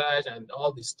the research and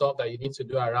all the stuff that you need to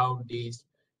do around this,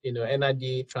 you know,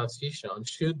 energy transition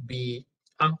should be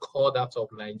anchored out of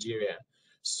Nigeria.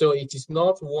 So it is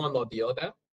not one or the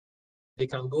other. They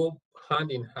can go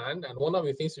hand in hand. And one of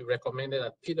the things we recommended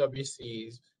at PwC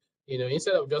is, you know,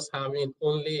 instead of just having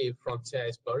only a frontier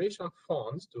exploration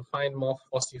fund to find more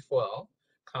fossil fuel,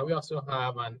 can we also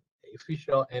have an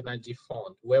official energy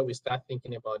fund where we start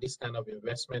thinking about this kind of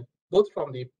investment, both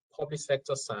from the public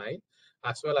sector side,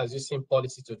 as well as using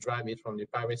policy to drive it from the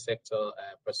private sector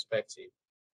perspective?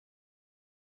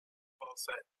 Well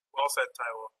said,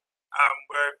 Taiwo.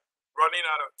 We're running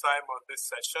out of time on this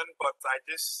session, but I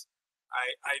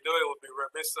know it would be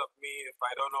remiss of me if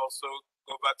I don't also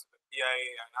go back to the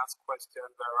PIA and ask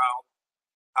questions around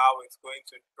how it's going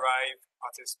to drive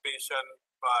participation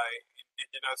by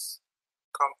indigenous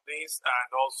companies, and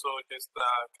also just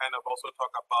kind of also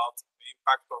talk about the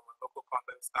impact from a local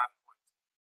content standpoint,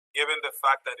 given the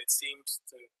fact that it seems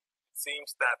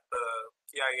that the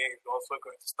PIA is also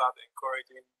going to start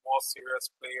encouraging more serious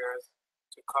players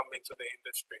to come into the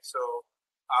industry. So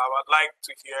I would like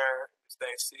to hear Mr.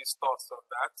 Esi's thoughts on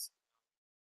that,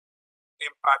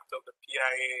 impact of the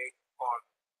PIA on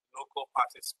local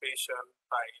participation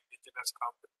by indigenous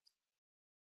companies.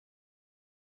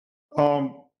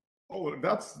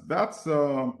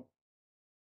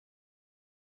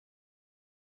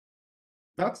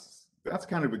 That's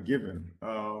kind of a given.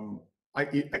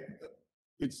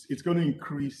 It's going to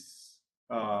increase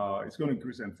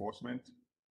enforcement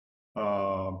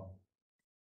and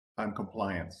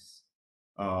compliance.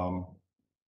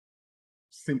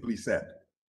 Simply said,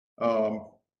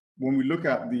 when we look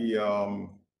at the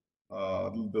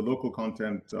Local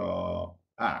Content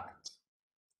Act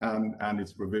and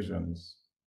its provisions,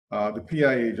 the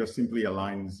PIA just simply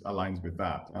aligns with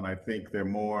that, and I think there are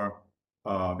more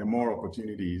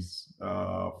opportunities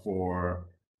for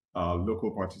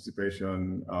local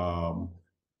participation,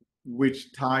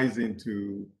 which ties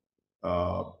into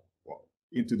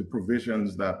the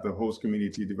provisions that the Host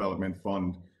Community Development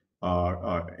Fund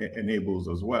enables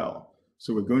as well.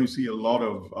 So we're going to see a lot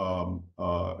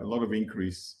of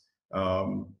increase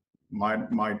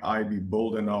Might I be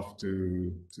bold enough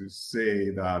to say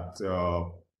that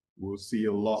we'll see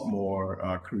a lot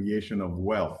more creation of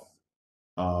wealth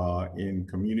in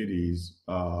communities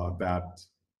that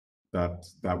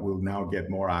will now get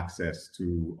more access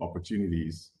to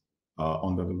opportunities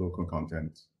under the Local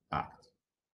Content Act.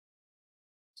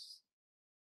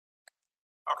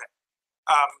 Okay.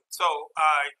 So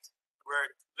we're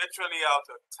literally out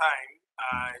of time.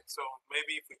 So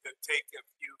maybe if we could take a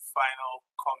few final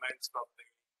comments from the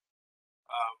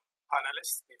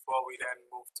panelists before we then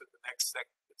move to the next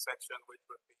section, which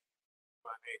would be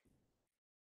Q&A.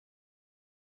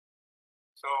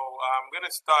 So I'm going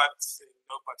to start in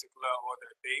no particular order,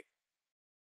 Dave.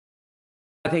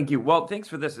 Thank you. Well, thanks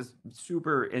for this. It's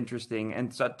super interesting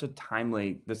and such a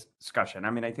timely discussion.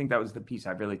 I mean, I think that was the piece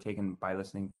I've really taken by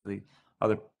listening to the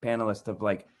other panelists of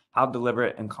like how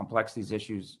deliberate and complex these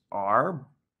issues are,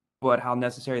 but how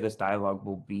necessary this dialogue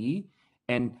will be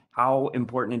and how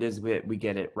important it is that we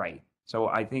get it right. So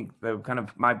I think the kind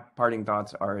of my parting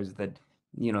thoughts is that,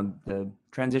 you know, the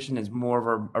transition is more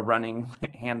of a running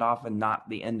handoff and not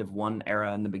the end of one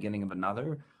era and the beginning of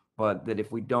another, but that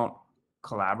if we don't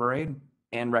collaborate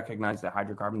and recognize that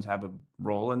hydrocarbons have a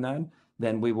role in that,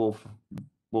 then we will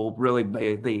really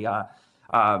be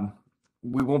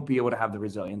we won't be able to have the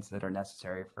resilience that are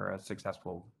necessary for a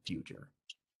successful future.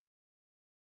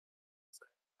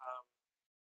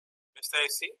 Mr.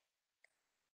 AC?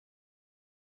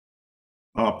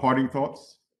 Parting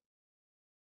thoughts?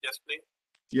 Yes, please.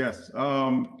 Yes.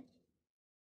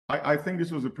 I think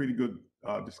this was a pretty good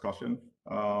discussion.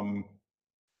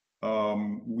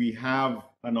 We have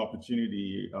an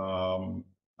opportunity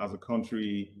as a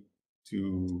country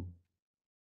to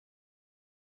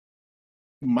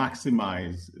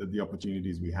maximize the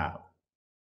opportunities we have,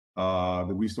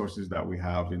 the resources that we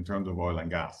have in terms of oil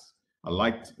and gas. I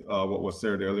liked what was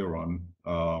said earlier on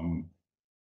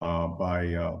by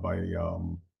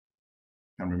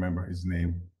can't remember his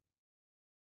name.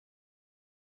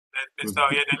 Mr.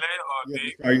 Oyedele or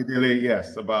Dave? Mr. Oyedele,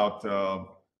 yes, about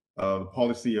the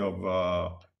policy of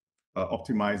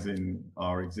optimizing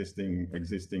our existing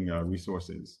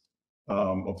resources,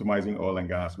 optimizing oil and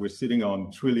gas. We're sitting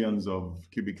on trillions of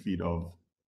cubic feet of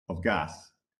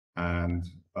gas, and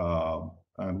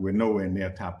we're nowhere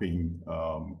near tapping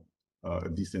a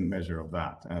decent measure of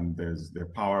that. And there are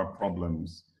power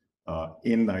problems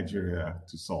in Nigeria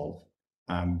to solve,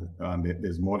 and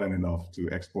there's more than enough to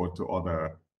export to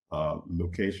other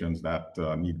locations that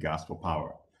need gas for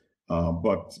power.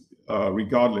 But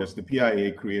regardless, the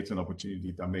PIA creates an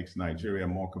opportunity that makes Nigeria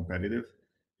more competitive.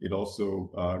 It also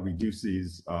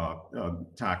reduces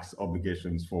tax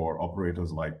obligations for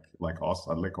operators like us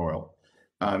at Lake Oil.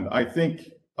 And I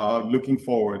think looking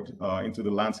forward into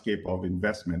the landscape of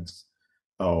investments,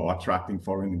 attracting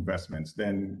foreign investments,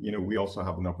 then we also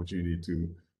have an opportunity to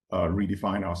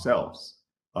redefine ourselves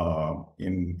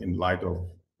in light of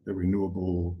the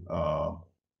renewable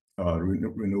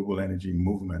energy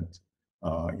movement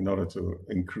in order to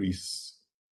increase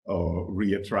or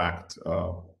re-attract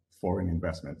foreign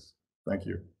investments. Thank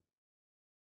you.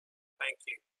 Thank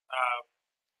you.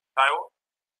 Taiwo?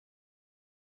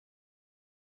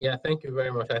 Yeah, thank you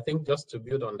very much. I think just to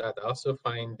build on that, I also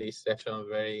find this section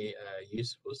very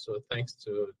useful. So thanks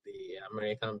to the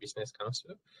American Business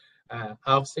Council.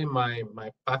 I'll say my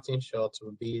parting shot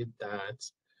would be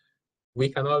that we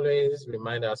can always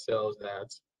remind ourselves that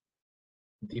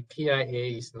the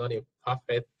PIA is not a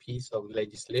perfect piece of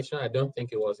legislation. I don't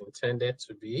think it was intended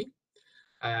to be,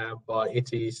 but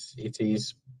it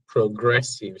is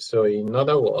progressive. So in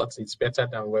other words, it's better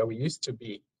than where we used to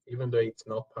be, even though it's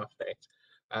not perfect.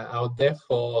 I would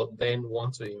therefore then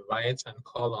want to invite and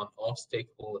call on all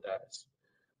stakeholders,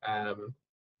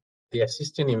 the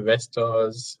existing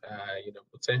investors,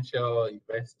 potential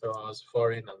investors,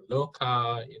 foreign and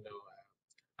local,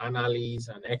 analysts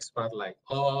and experts like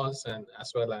us, and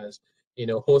as well as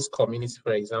host communities,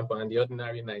 for example, and the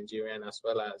ordinary Nigerian, as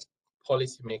well as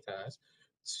policymakers,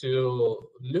 to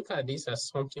look at this as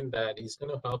something that is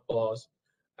going to help us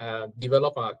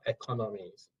develop our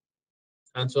economies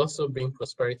and to also bring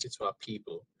prosperity to our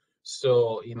people.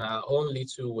 So in our own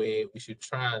little way, we should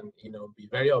try and be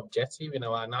very objective in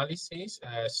our analysis.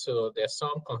 So there's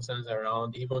some concerns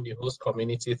around even the host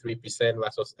community 3%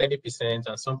 versus 30%,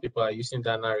 and some people are using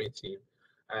that narrative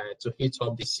to hit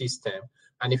up the system.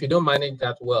 And if you don't manage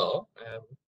that well,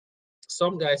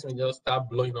 some guys may just start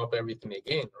blowing up everything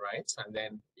again, right? And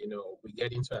then, we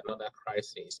get into another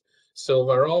crisis. So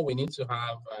overall, we need to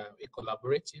have a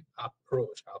collaborative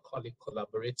approach. I'll call it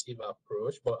collaborative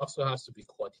approach, but also has to be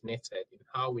coordinated in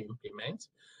how we implement.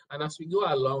 And as we go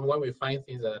along, when we find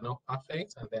things that are not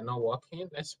perfect and they're not working,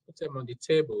 let's put them on the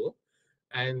table.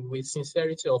 And with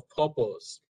sincerity of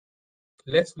purpose,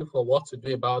 let's look for what to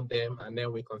do about them, and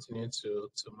then we continue to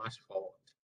march forward.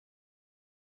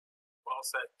 Well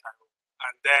said, Taiwo.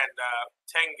 And then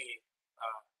Tengi,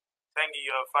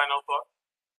 your final thought?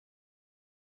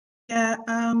 Yeah,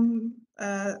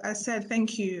 I said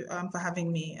thank you for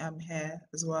having me here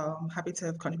as well. I'm happy to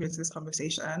have contributed to this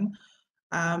conversation.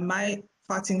 My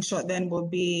parting shot then will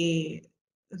be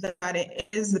that it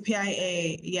is the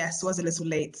PIA, yes, was a little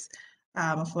late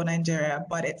for Nigeria,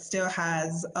 but it still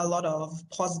has a lot of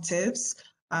positives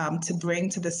to bring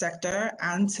to the sector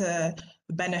and to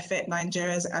benefit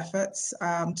Nigeria's efforts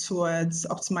towards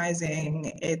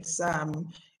optimizing its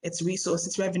resources,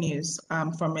 its revenues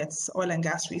from its oil and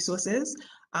gas resources.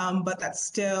 But that's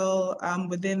still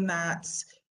within that,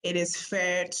 it is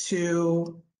fair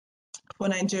for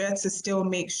Nigeria to still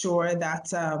make sure that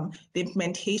the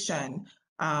implementation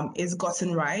is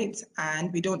gotten right,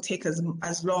 and we don't take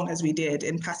as long as we did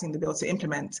in passing the bill to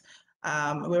implement.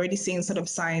 We're already seeing sort of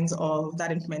signs of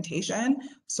that implementation.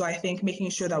 So I think making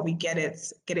sure that we get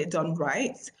it done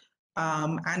right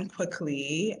and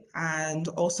quickly, and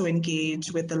also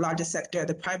engage with the larger sector,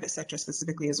 the private sector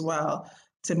specifically as well,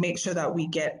 to make sure that we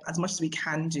get as much as we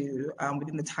can do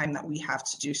within the time that we have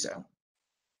to do so.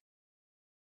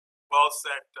 Well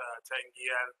said, Tengi,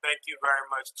 and thank you very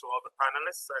much to all the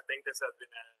panelists. I think this has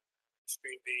been an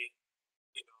extremely,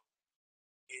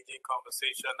 engaging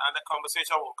conversation, and the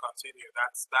conversation will continue.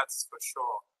 That's for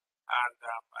sure. And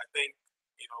I think,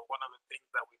 one of the things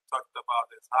that we've talked about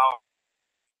is how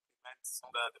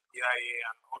the PIA,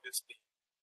 and obviously,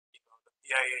 the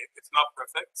PIA, it's not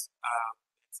perfect.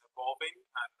 It's evolving,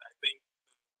 and I think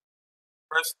the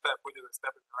first step, which is a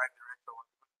step in the right direction,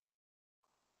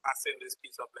 passing this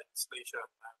piece of legislation,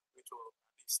 which will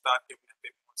start giving a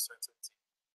bit more certainty.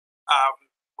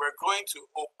 We're going to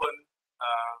open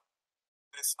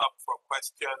this up for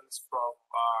questions from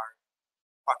our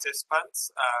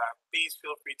participants. Please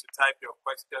feel free to type your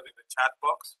question in the chat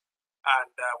box,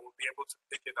 and we'll be able to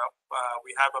pick it up.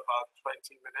 We have about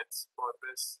 20 minutes for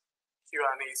this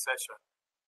Q&A session.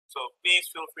 So please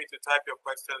feel free to type your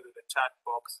questions in the chat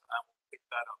box, and we'll pick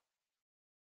that up.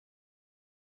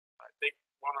 I think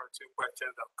one or two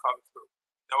questions have come through.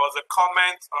 There was a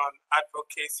comment on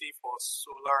advocacy for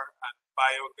solar and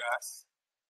biogas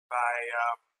by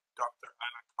Dr.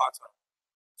 Anna Carter.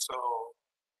 So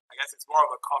I guess it's more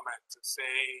of a comment to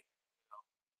say,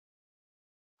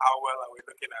 how well are we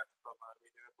looking at it from a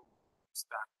renewable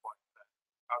standpoint?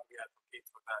 How do we advocate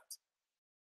for that?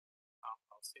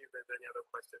 I'll see if there's any other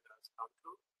question that has come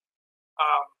through.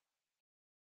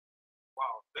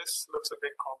 Wow, this looks a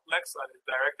bit complex and is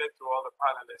directed to all the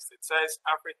panelists. It says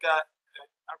Africa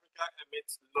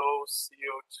emits low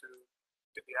CO2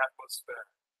 to the atmosphere.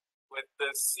 With the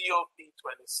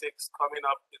COP26 coming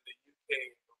up in the UK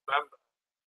in November,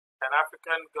 can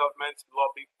African governments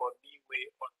lobby for leeway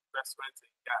on investment in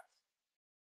gas?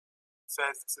 It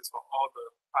says this is for all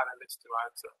the panelists to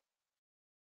answer.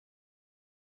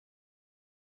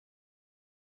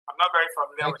 I'm not very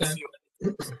familiar with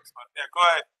COP26, but yeah, go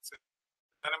ahead.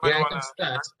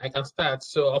 Yeah, I can start.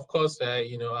 So of course,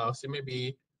 I'll say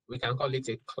maybe we can call it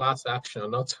a class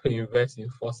action not to invest in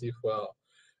fossil fuel.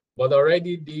 But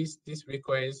already this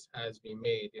request has been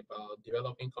made about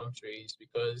developing countries,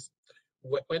 because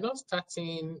we're not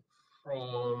starting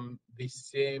from the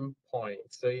same point.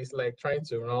 So it's like trying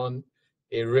to run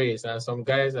a race, and some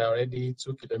guys are already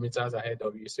 2 kilometers ahead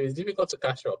of you. So it's difficult to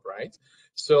catch up, right?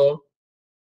 So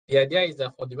the idea is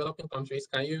that for developing countries,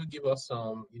 can you give us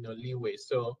some, leeway?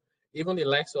 So even the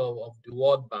likes of the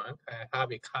World Bank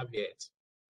have a caveat.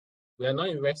 We are not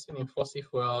investing in fossil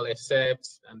fuel except,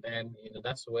 and then,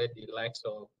 that's where the likes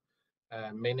of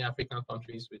many African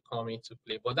countries will come into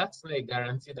play. But that's not a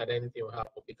guarantee that anything will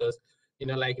happen, because,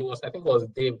 like I think it was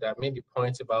Dave that made the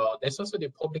point about, there's also the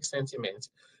public sentiment.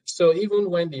 So even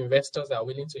when the investors are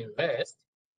willing to invest,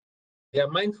 they are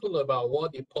mindful about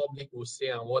what the public will say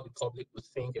and what the public will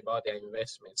think about their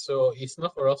investment. So it's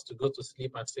not for us to go to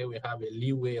sleep and say we have a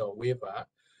leeway or waiver.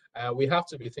 We have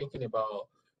to be thinking about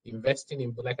investing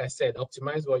in, like I said,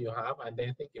 optimize what you have, and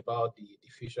then think about the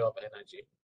future of energy.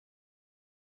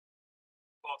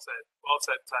 Well said,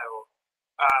 Taiwo.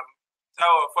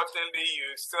 Taiwo, unfortunately,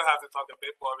 you still have to talk a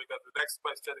bit more, because the next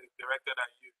question is directed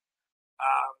at you.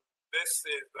 This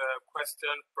is a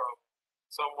question from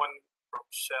someone from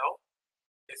Shell.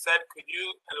 They said, could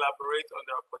you elaborate on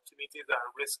the opportunities and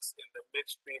risks in the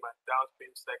midstream and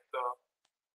downstream sector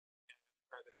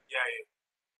in the PIA?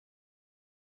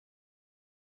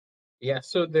 Yeah,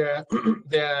 so there are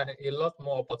there are a lot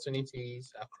more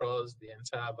opportunities across the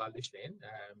entire value chain,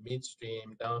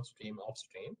 midstream, downstream,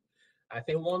 upstream. I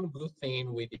think one good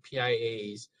thing with the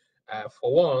PIA is,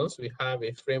 for once, we have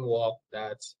a framework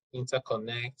that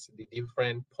interconnects the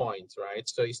different points, right?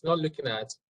 So it's not looking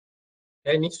at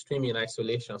any stream in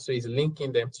isolation. So it's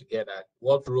linking them together.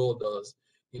 What role does,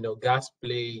 gas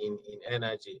play in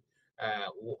energy?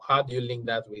 How do you link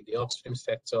that with the upstream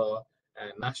sector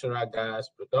and natural gas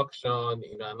production,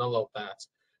 and all of that?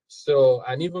 So,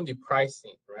 and even the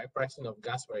pricing, right? Pricing of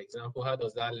gas, for example, how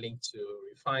does that link to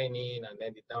refining and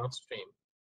then the downstream?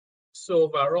 So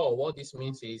overall, what this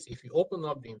means is if you open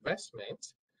up the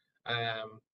investment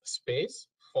space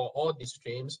for all the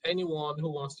streams, anyone who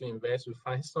wants to invest will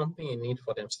find something in it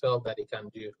for themselves that they can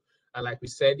do. And like we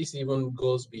said, this even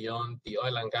goes beyond the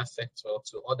oil and gas sector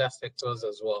to other sectors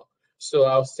as well. So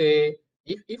I'll say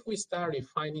if we start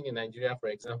refining in Nigeria, for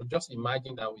example, just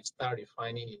imagine that we start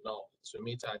refining enough to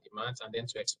meet our demands and then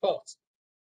to export.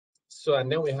 So,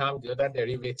 and then we have the other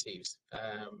derivatives,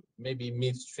 maybe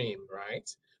midstream, right?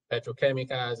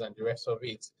 Petrochemicals and the rest of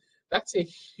it. That's a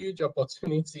huge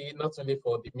opportunity, not only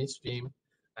for the midstream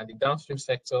and the downstream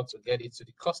sector to get it to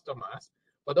the customers,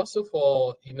 but also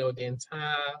for, the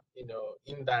entire,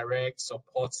 indirect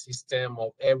support system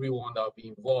of everyone that will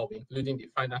be involved, including the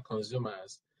final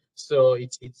consumers. So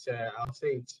it's I'll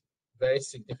say it's very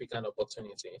significant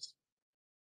opportunities.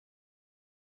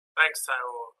 Thanks,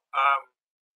 Taiwo.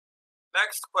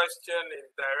 Next question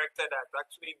is directed at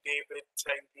actually David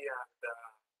Tengi and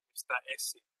Mr.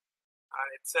 Essie. And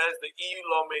it says the EU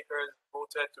lawmakers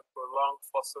voted to prolong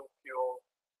fossil fuel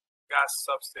gas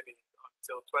subsidy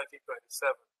until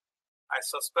 2027. I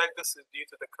suspect this is due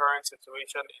to the current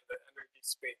situation in the energy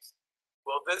space.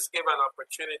 Will this give an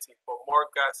opportunity for more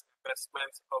gas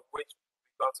investments, of which will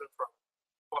be gotten from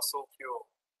fossil fuel?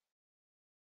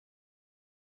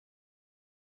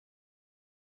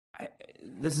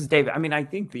 This is David. I mean, I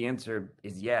think the answer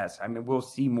is yes. I mean, we'll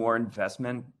see more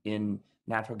investment in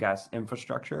natural gas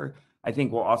infrastructure. I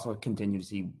think we'll also continue to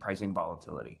see pricing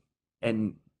volatility,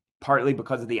 and partly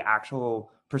because of the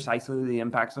actual precisely the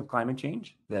impacts of climate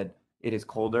change, that it is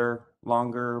colder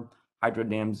longer. Hydro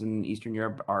dams in Eastern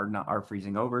Europe are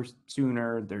freezing over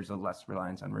sooner. There's a less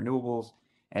reliance on renewables.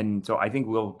 And so I think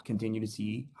we'll continue to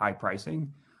see high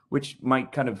pricing, which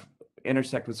might kind of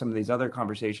intersect with some of these other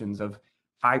conversations of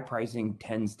high pricing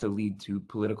tends to lead to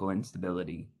political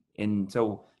instability. And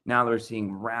so now they're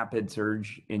seeing rapid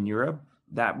surge in Europe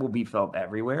that will be felt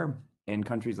everywhere. And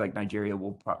countries like Nigeria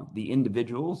the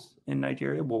individuals in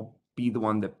Nigeria will be the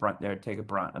one that take a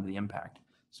brunt of the impact.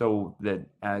 So that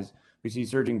as we see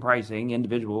surging pricing,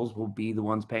 individuals will be the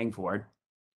ones paying for it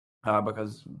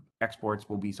because exports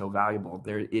will be so valuable.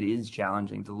 It is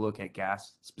challenging to look at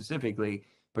gas specifically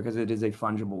because it is a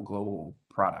fungible global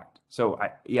product. So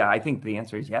I think the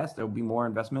answer is yes, there will be more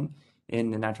investment in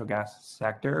the natural gas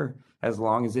sector as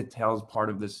long as it tells part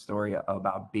of this story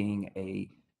about being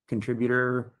a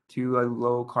contributor to a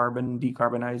low carbon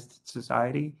decarbonized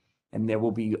society. And there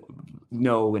will be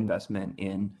no investment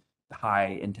in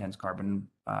high intense carbon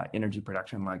energy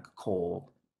production like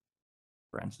coal,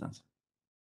 for instance.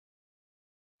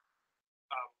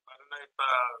 I don't know if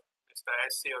Mr.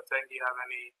 Essie or Tengi have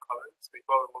any comments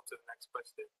before we move to the next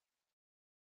question.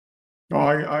 No,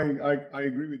 I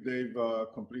agree with Dave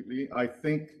completely. I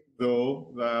think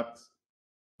though that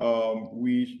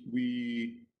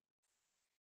we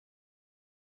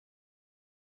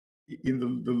in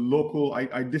the local,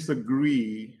 I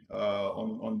disagree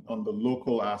on the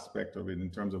local aspect of it in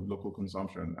terms of local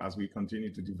consumption as we continue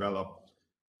to develop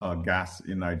gas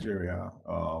in Nigeria.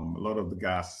 A lot of the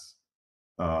gas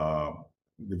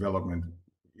development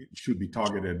should be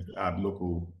targeted at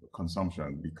local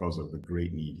consumption because of the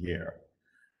great need here.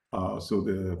 So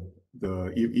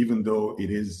even though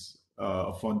it is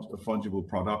a fungible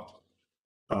product,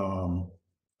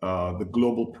 the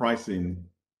global pricing.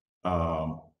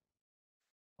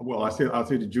 Well, I'll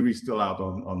say the jury's still out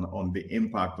on the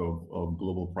impact of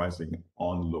global pricing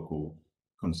on local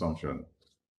consumption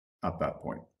at that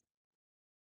point.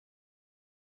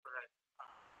 Right.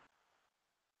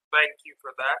 Thank you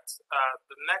for that.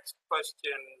 The next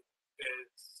question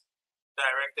is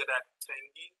directed at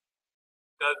Tengi.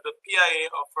 Does the PIA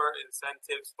offer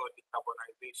incentives for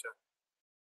decarbonization?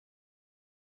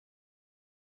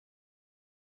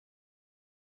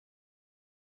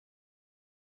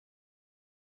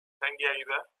 Tengi, are you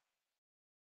there?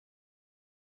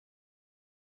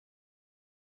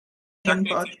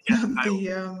 but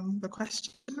Yeah, the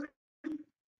question.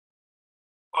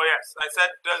 Oh yes, I said,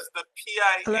 does the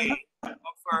PIA Hello?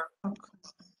 offer?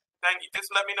 Thank you.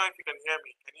 Just let me know if you can hear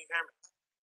me. Can you hear me?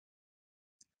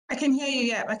 I can hear you.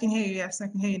 Yeah, I can hear you. Yes, I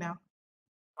can hear you now.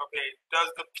 Okay. Does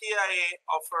the PIA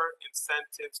offer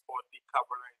incentives for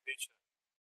decarbonization?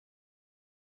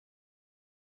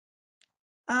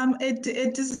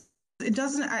 It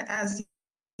doesn't as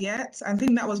yet. I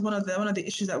think that was one of the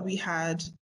issues that we had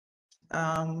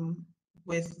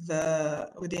with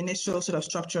the initial sort of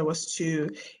structure, was to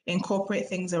incorporate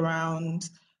things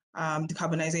around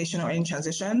decarbonization or energy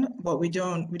transition, but we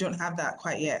don't have that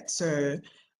quite yet. So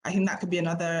I think that could be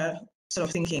another sort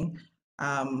of thinking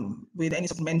with any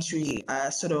supplementary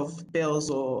sort of bills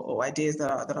or ideas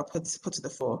that are put to the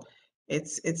fore.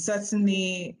 It's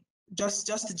certainly just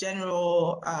the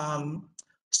general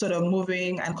sort of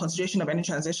moving and consideration of energy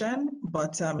transition,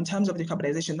 but in terms of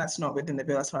decarbonization, that's not within the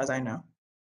bill as far as I know.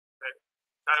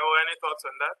 Any thoughts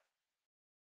on that?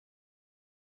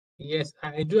 Yes,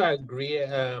 I do agree.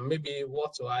 Maybe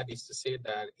what to add is to say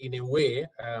that in a way,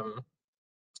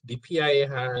 the PIA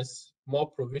has more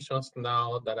provisions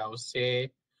now that I would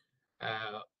say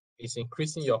is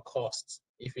increasing your costs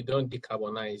if you don't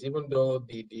decarbonize, even though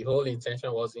the whole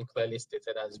intention wasn't clearly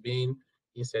stated as being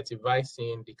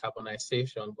incentivizing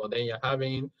decarbonization, but then you're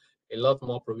having a lot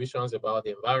more provisions about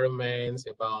the environment,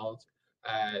 about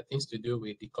things to do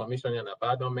with decommissioning and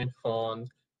abandonment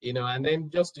fund, and then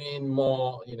just doing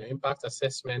more, impact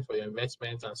assessment for your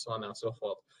investments and so on and so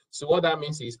forth. So what that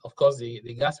means is, of course,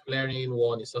 the gas flaring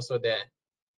one is also there.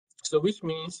 So which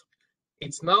means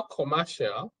it's now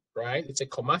commercial, right? It's a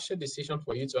commercial decision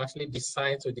for you to actually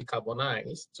decide to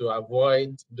decarbonize to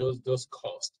avoid those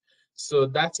costs. So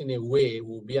that in a way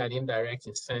will be an indirect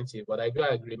incentive. But I do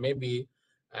agree, maybe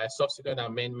subsequent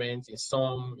amendments in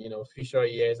some future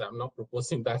years. I'm not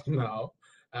proposing that now.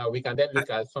 We can then look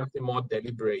at something more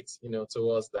deliberate,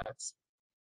 towards that.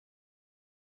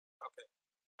 Okay.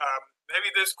 Maybe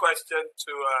this question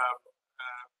to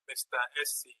Mr.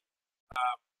 SC.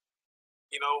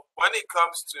 When it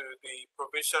comes to the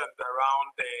provisions around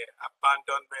the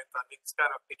abandonment, and it's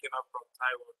kind of picking up from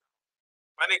Taiwan.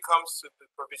 When it comes to the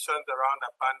provisions around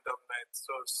abandonment,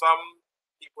 so some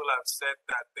people have said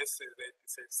that this is a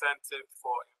disincentive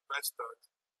for investors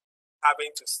having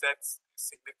to set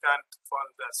significant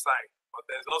funds aside. But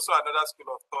there's also another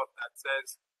school of thought that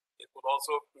says it would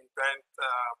also prevent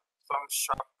some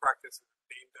sharp practices in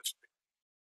the industry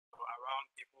around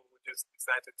people who just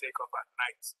decide to take off at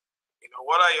night.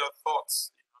 What are your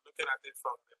thoughts, looking at it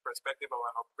from the perspective of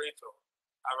an operator,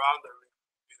 around the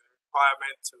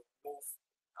requirement to move,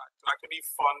 to actually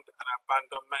fund an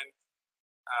abandonment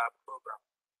program?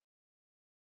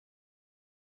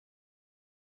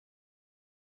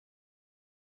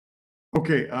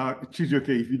 Okay,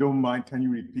 Chijioke, if you don't mind, can you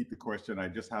repeat the question? I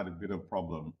just had a bit of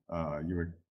problem.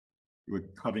 You were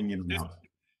cutting in and out.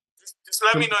 Just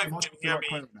let me know if you can hear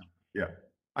me. Yeah,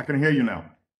 I can hear you now.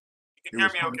 You can hear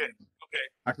me okay? Okay.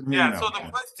 I can hear you now. So the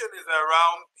question is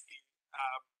around the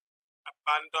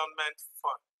abandonment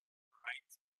fund, right?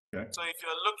 Okay. So if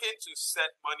you're looking to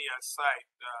set money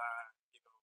aside,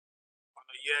 on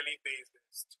a yearly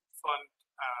basis to fund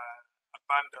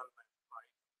abandonment,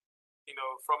 right?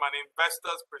 From an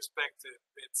investor's perspective,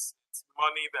 it's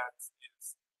money that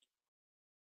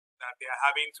they are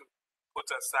having to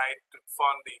put aside to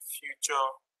fund a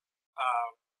future,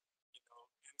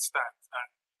 instance. And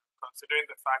considering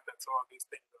the fact that some of these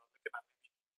things are looking at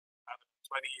maybe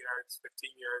 20 years, 15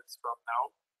 years from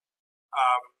now.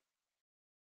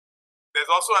 There's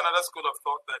also another school of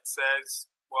thought that says,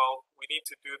 well, we need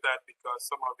to do that because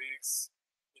some of these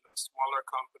smaller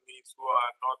companies who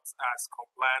are not as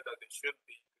compliant as they should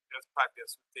be just pack their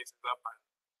suitcases up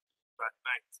at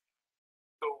night.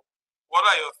 So what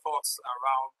are your thoughts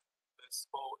around this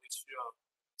whole issue of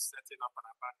setting up an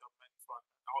abandonment fund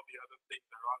and all the other things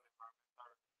around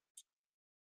environmental regulation?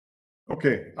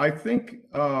 Okay, I think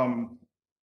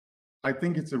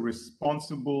it's a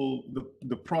responsible,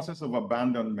 the process of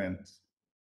abandonment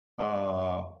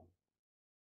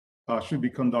should be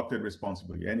conducted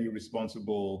responsibly. Any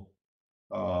responsible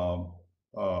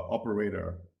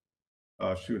operator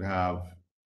should have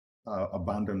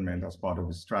abandonment as part of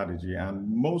the strategy, and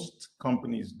most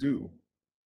companies do.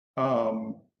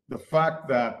 The fact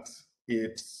that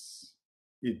it's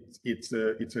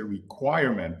a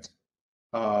requirement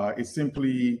is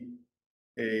simply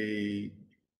a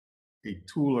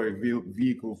tool or a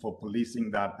vehicle for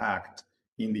policing that act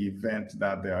in the event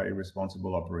that there are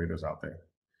irresponsible operators out there.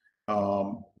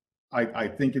 I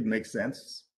think it makes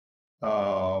sense.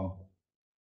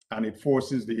 and it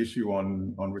forces the issue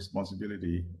on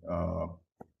responsibility,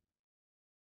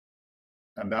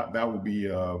 and that would be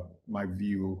my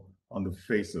view on the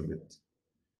face of it.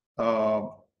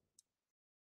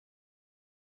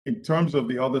 In terms of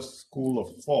the other school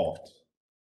of thought,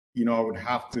 I would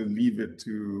have to leave it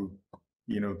to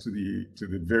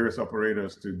the various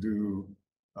operators to do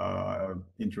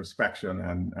introspection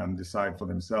and decide for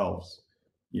themselves,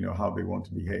 how they want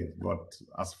to behave. But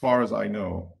as far as I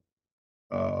know,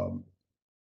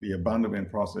 the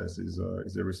abandonment process is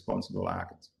a responsible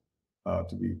act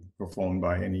to be performed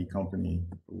by any company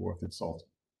worth its salt.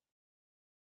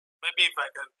 Maybe if I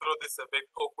can throw this a bit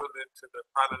openly to the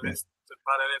panelists,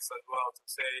 as well, to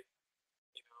say,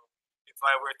 if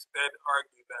I were to then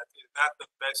argue that is that the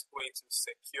best way to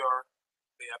secure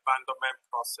the abandonment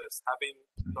process, having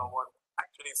someone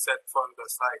actually set funds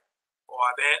aside, or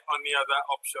are there any other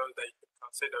options that you could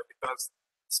consider? Because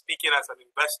speaking as an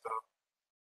investor,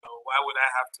 why would I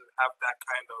have to have that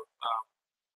kind of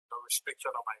restriction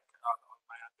on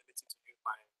my ability to use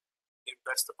my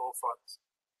investable funds?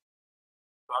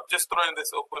 So I'm just throwing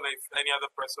this open if any other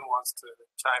person wants to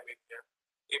chime in here.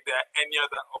 If there are any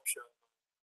other options,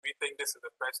 we think this is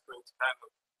the best way to kind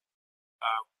of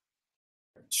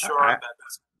ensure that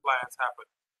this compliance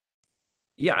happens.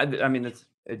 Yeah, I mean, that's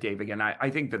Dave again. I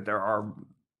think that there are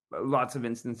lots of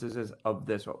instances of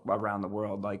this around the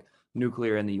world. Like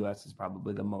nuclear in the U.S. is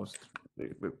probably the most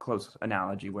close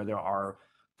analogy, where there are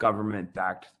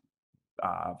government-backed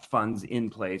funds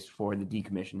in place for the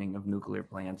decommissioning of nuclear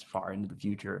plants far into the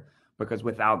future, because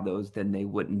without those, then they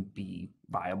wouldn't be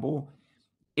viable.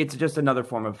 It's just another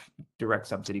form of direct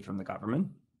subsidy from the government.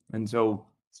 And so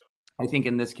I think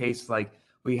in this case, like,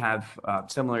 we have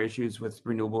similar issues with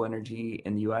renewable energy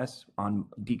in the US on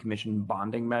decommission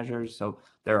bonding measures. So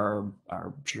there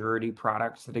are purity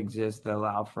products that exist that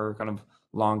allow for kind of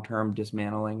long-term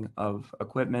dismantling of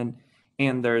equipment.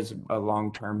 And there's a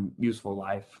long-term useful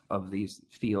life of these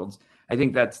fields. I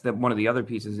think that's one of the other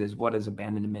pieces is, what does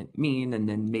abandonment mean? And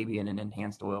then maybe in an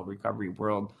enhanced oil recovery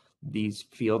world, these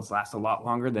fields last a lot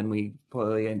longer than we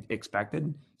fully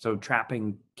expected. So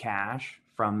trapping cash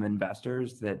from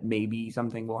investors that maybe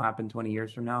something will happen 20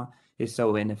 years from now is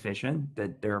so inefficient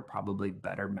that there are probably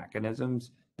better mechanisms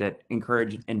that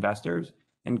encourage investors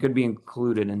and could be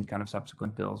included in kind of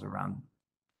subsequent bills around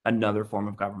another form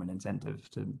of government incentive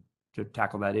to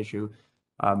tackle that issue,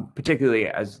 particularly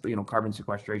as carbon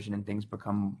sequestration and things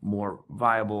become more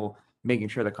viable. Making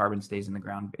sure that carbon stays in the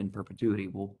ground in perpetuity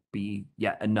will be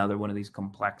yet another one of these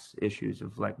complex issues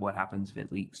of, like, what happens if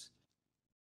it leaks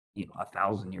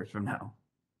 1,000 years from now.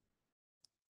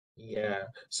 Yeah,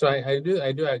 so I do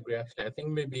agree. Actually, I think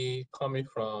maybe coming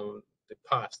from the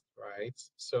past, right?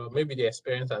 So maybe the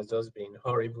experience has just been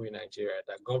horrible in Nigeria.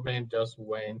 That government just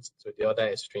went to the other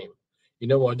extreme. You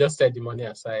know what? Just set the money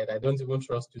aside. I don't even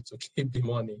trust you to keep the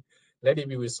money. Let it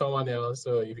be with someone else.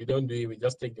 So if you don't do it, we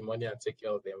just take the money and take care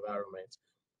of the environment.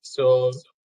 So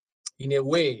in a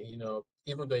way,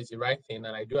 even though it's the right thing,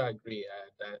 and I do agree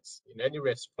that any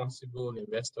responsible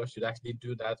investor should actually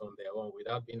do that on their own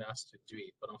without being asked to do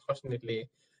it. But unfortunately,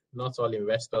 not all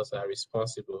investors are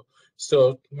responsible.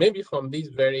 So maybe from this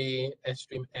very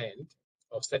extreme end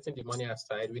of setting the money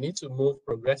aside, we need to move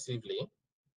progressively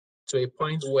to a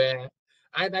point where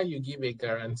either you give a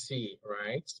guarantee,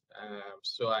 right?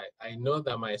 So I know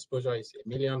that my exposure is $1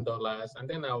 million, and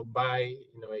then I'll buy,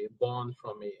 a bond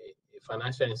from a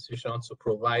financial institution to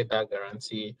provide that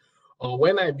guarantee. Or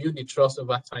when I build the trust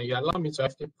over time, you allow me to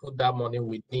actually put that money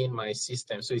within my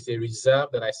system. So it's a reserve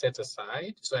that I set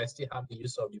aside, so I still have the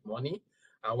use of the money.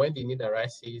 And when the need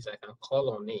arises, I can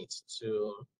call on it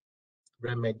to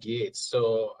remediate.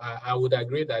 So I would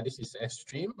agree that this is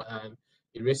extreme, and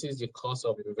it raises the cost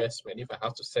of investment if I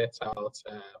have to set out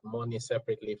money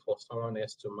separately for someone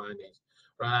else to manage,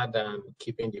 rather than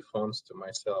keeping the funds to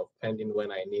myself, pending when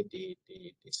I need the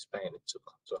spend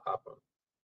to happen.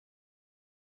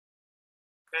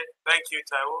 Okay, thank you,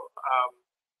 Taiwo.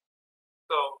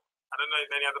 So I don't know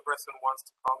if any other person wants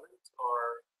to comment,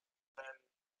 or then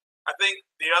I think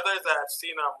the others that I've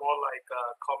seen are more like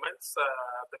comments.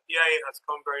 The PIA has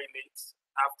come very late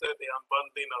after the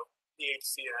unbundling of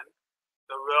PHCN,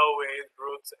 the railways,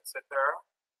 routes, etc.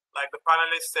 Like the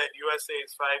panelists said, USA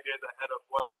is 5 years ahead of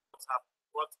what's happening.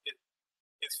 What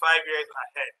is 5 years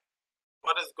ahead?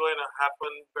 What is going to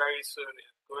happen very soon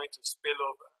is going to spill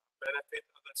over, benefit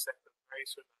other sectors very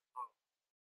soon as well.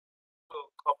 So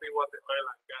copy what the oil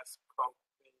and gas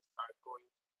companies are going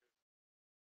to do.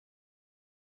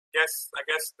 Yes, I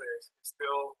guess there's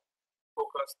still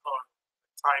focused on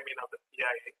the timing of the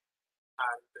PIA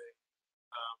and the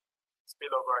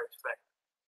spillover effect.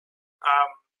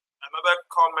 Another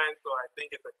comment, or I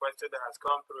think it's a question that has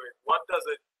come through, is what does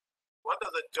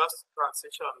a just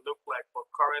transition look like for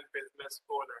current business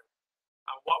owners,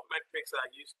 and what metrics are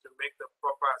used to make the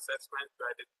proper assessment to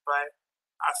identify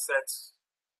assets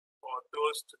for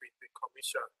those to be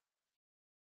decommissioned?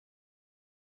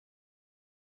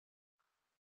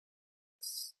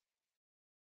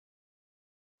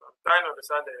 I'm trying to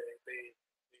understand the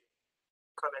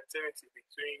connectivity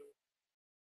between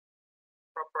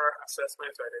proper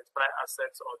assessment to identify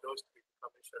assets or those to be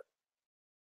decommissioned.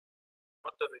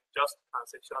 What does a just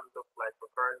transition look like for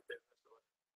current business owners?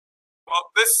 Well,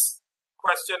 this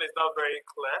question is not very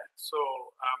clear, so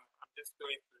I'm just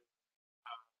going to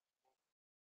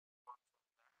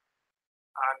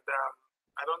and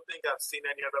I don't think I've seen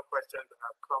any other questions that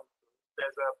have come through.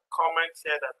 There's a comment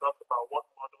here that talks about what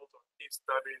models or case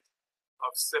studies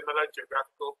of similar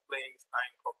geographical planes are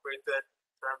incorporated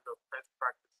in terms of best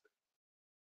practices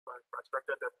for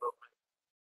infrastructure development.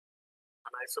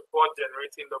 And I support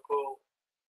generating local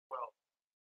wealth.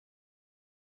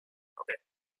 Okay.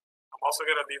 I'm also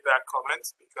going to leave that comment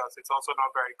because it's also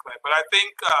not very clear. But I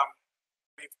think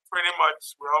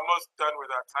we're almost done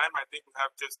with our time. I think we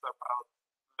have just about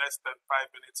less than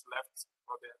 5 minutes left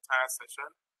for the entire session.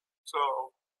 So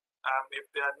if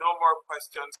there are no more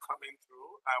questions coming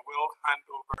through, I will hand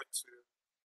over to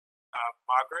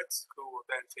Margaret, who will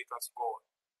then take us forward.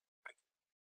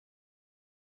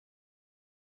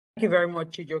 Thank you very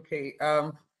much, Chijoke.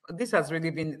 This has really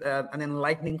been an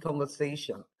enlightening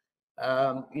conversation.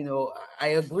 You know,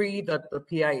 I agree that the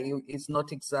PIA is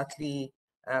not exactly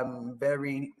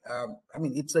very, I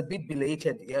mean, it's a bit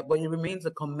belated, yeah, but it remains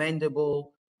a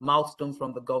commendable milestone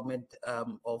from the government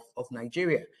of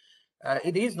Nigeria.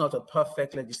 It is not a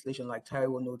perfect legislation, like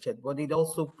Taiwo noted, but it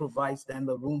also provides them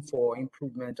the room for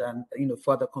improvement and, you know,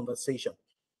 further conversation.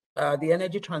 The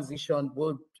energy transition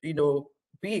would, you know,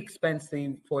 be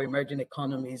expensive for emerging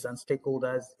economies and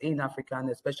stakeholders in Africa, and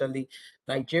especially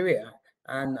Nigeria.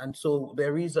 And so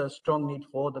there is a strong need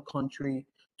for the country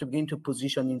to begin to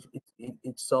position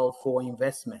itself for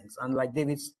investments. And like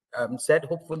David said,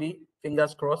 hopefully,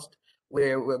 fingers crossed,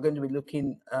 we're going to be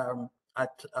looking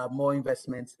at more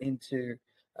investments into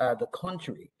the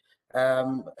country.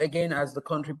 Again, as the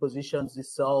country positions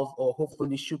itself, or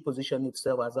hopefully should position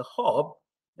itself as a hub,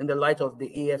 in the light of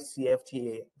the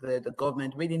AFCFTA, the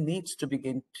government really needs to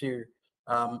begin to,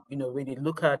 you know, really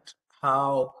look at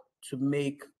how to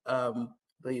make the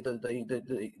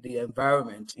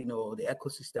environment, you know, the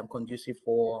ecosystem conducive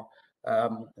for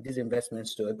these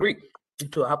investments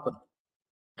to happen.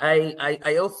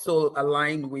 I also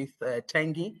align with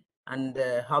Tanguy and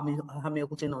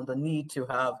Hamilton on the need to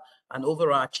have an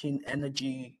overarching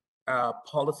energy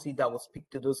policy that will speak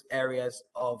to those areas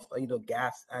of, you know,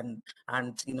 gas and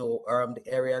you know, the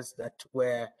areas that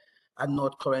are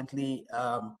not currently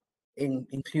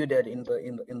included in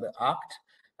the act.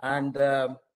 And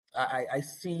I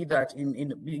see that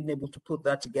in being able to put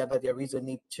that together, there is a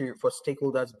need for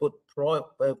stakeholders, both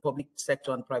public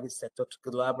sector and private sector, to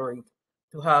collaborate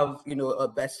to have, you know, a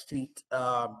best fit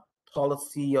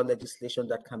policy or legislation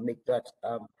that can make that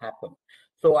happen.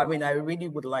 So, I mean, I really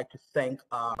would like to thank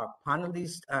our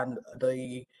panelists and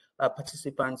the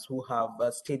participants who have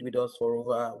stayed with us for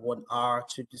over 1 hour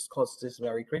to discuss this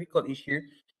very critical issue.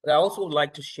 But I also would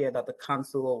like to share that the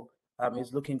Council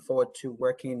is looking forward to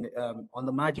working on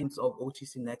the margins of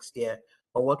OTC next year,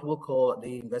 or what we'll call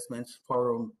the Investments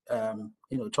Forum,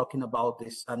 you know, talking about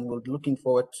this, and we're looking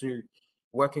forward to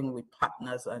working with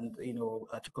partners and, you know,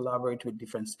 to collaborate with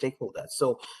different stakeholders.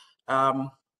 So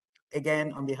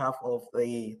again, on behalf of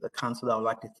the Council, I would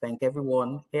like to thank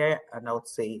everyone here, and I would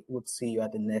say we'll see you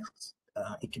at the next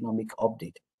economic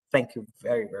update. Thank you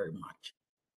very, very much.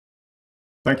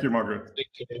 Thank you, Margaret. Thank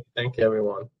you. Thank you,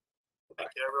 everyone.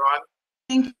 Thank you, everyone.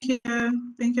 Thank you.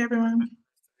 Thank you, everyone.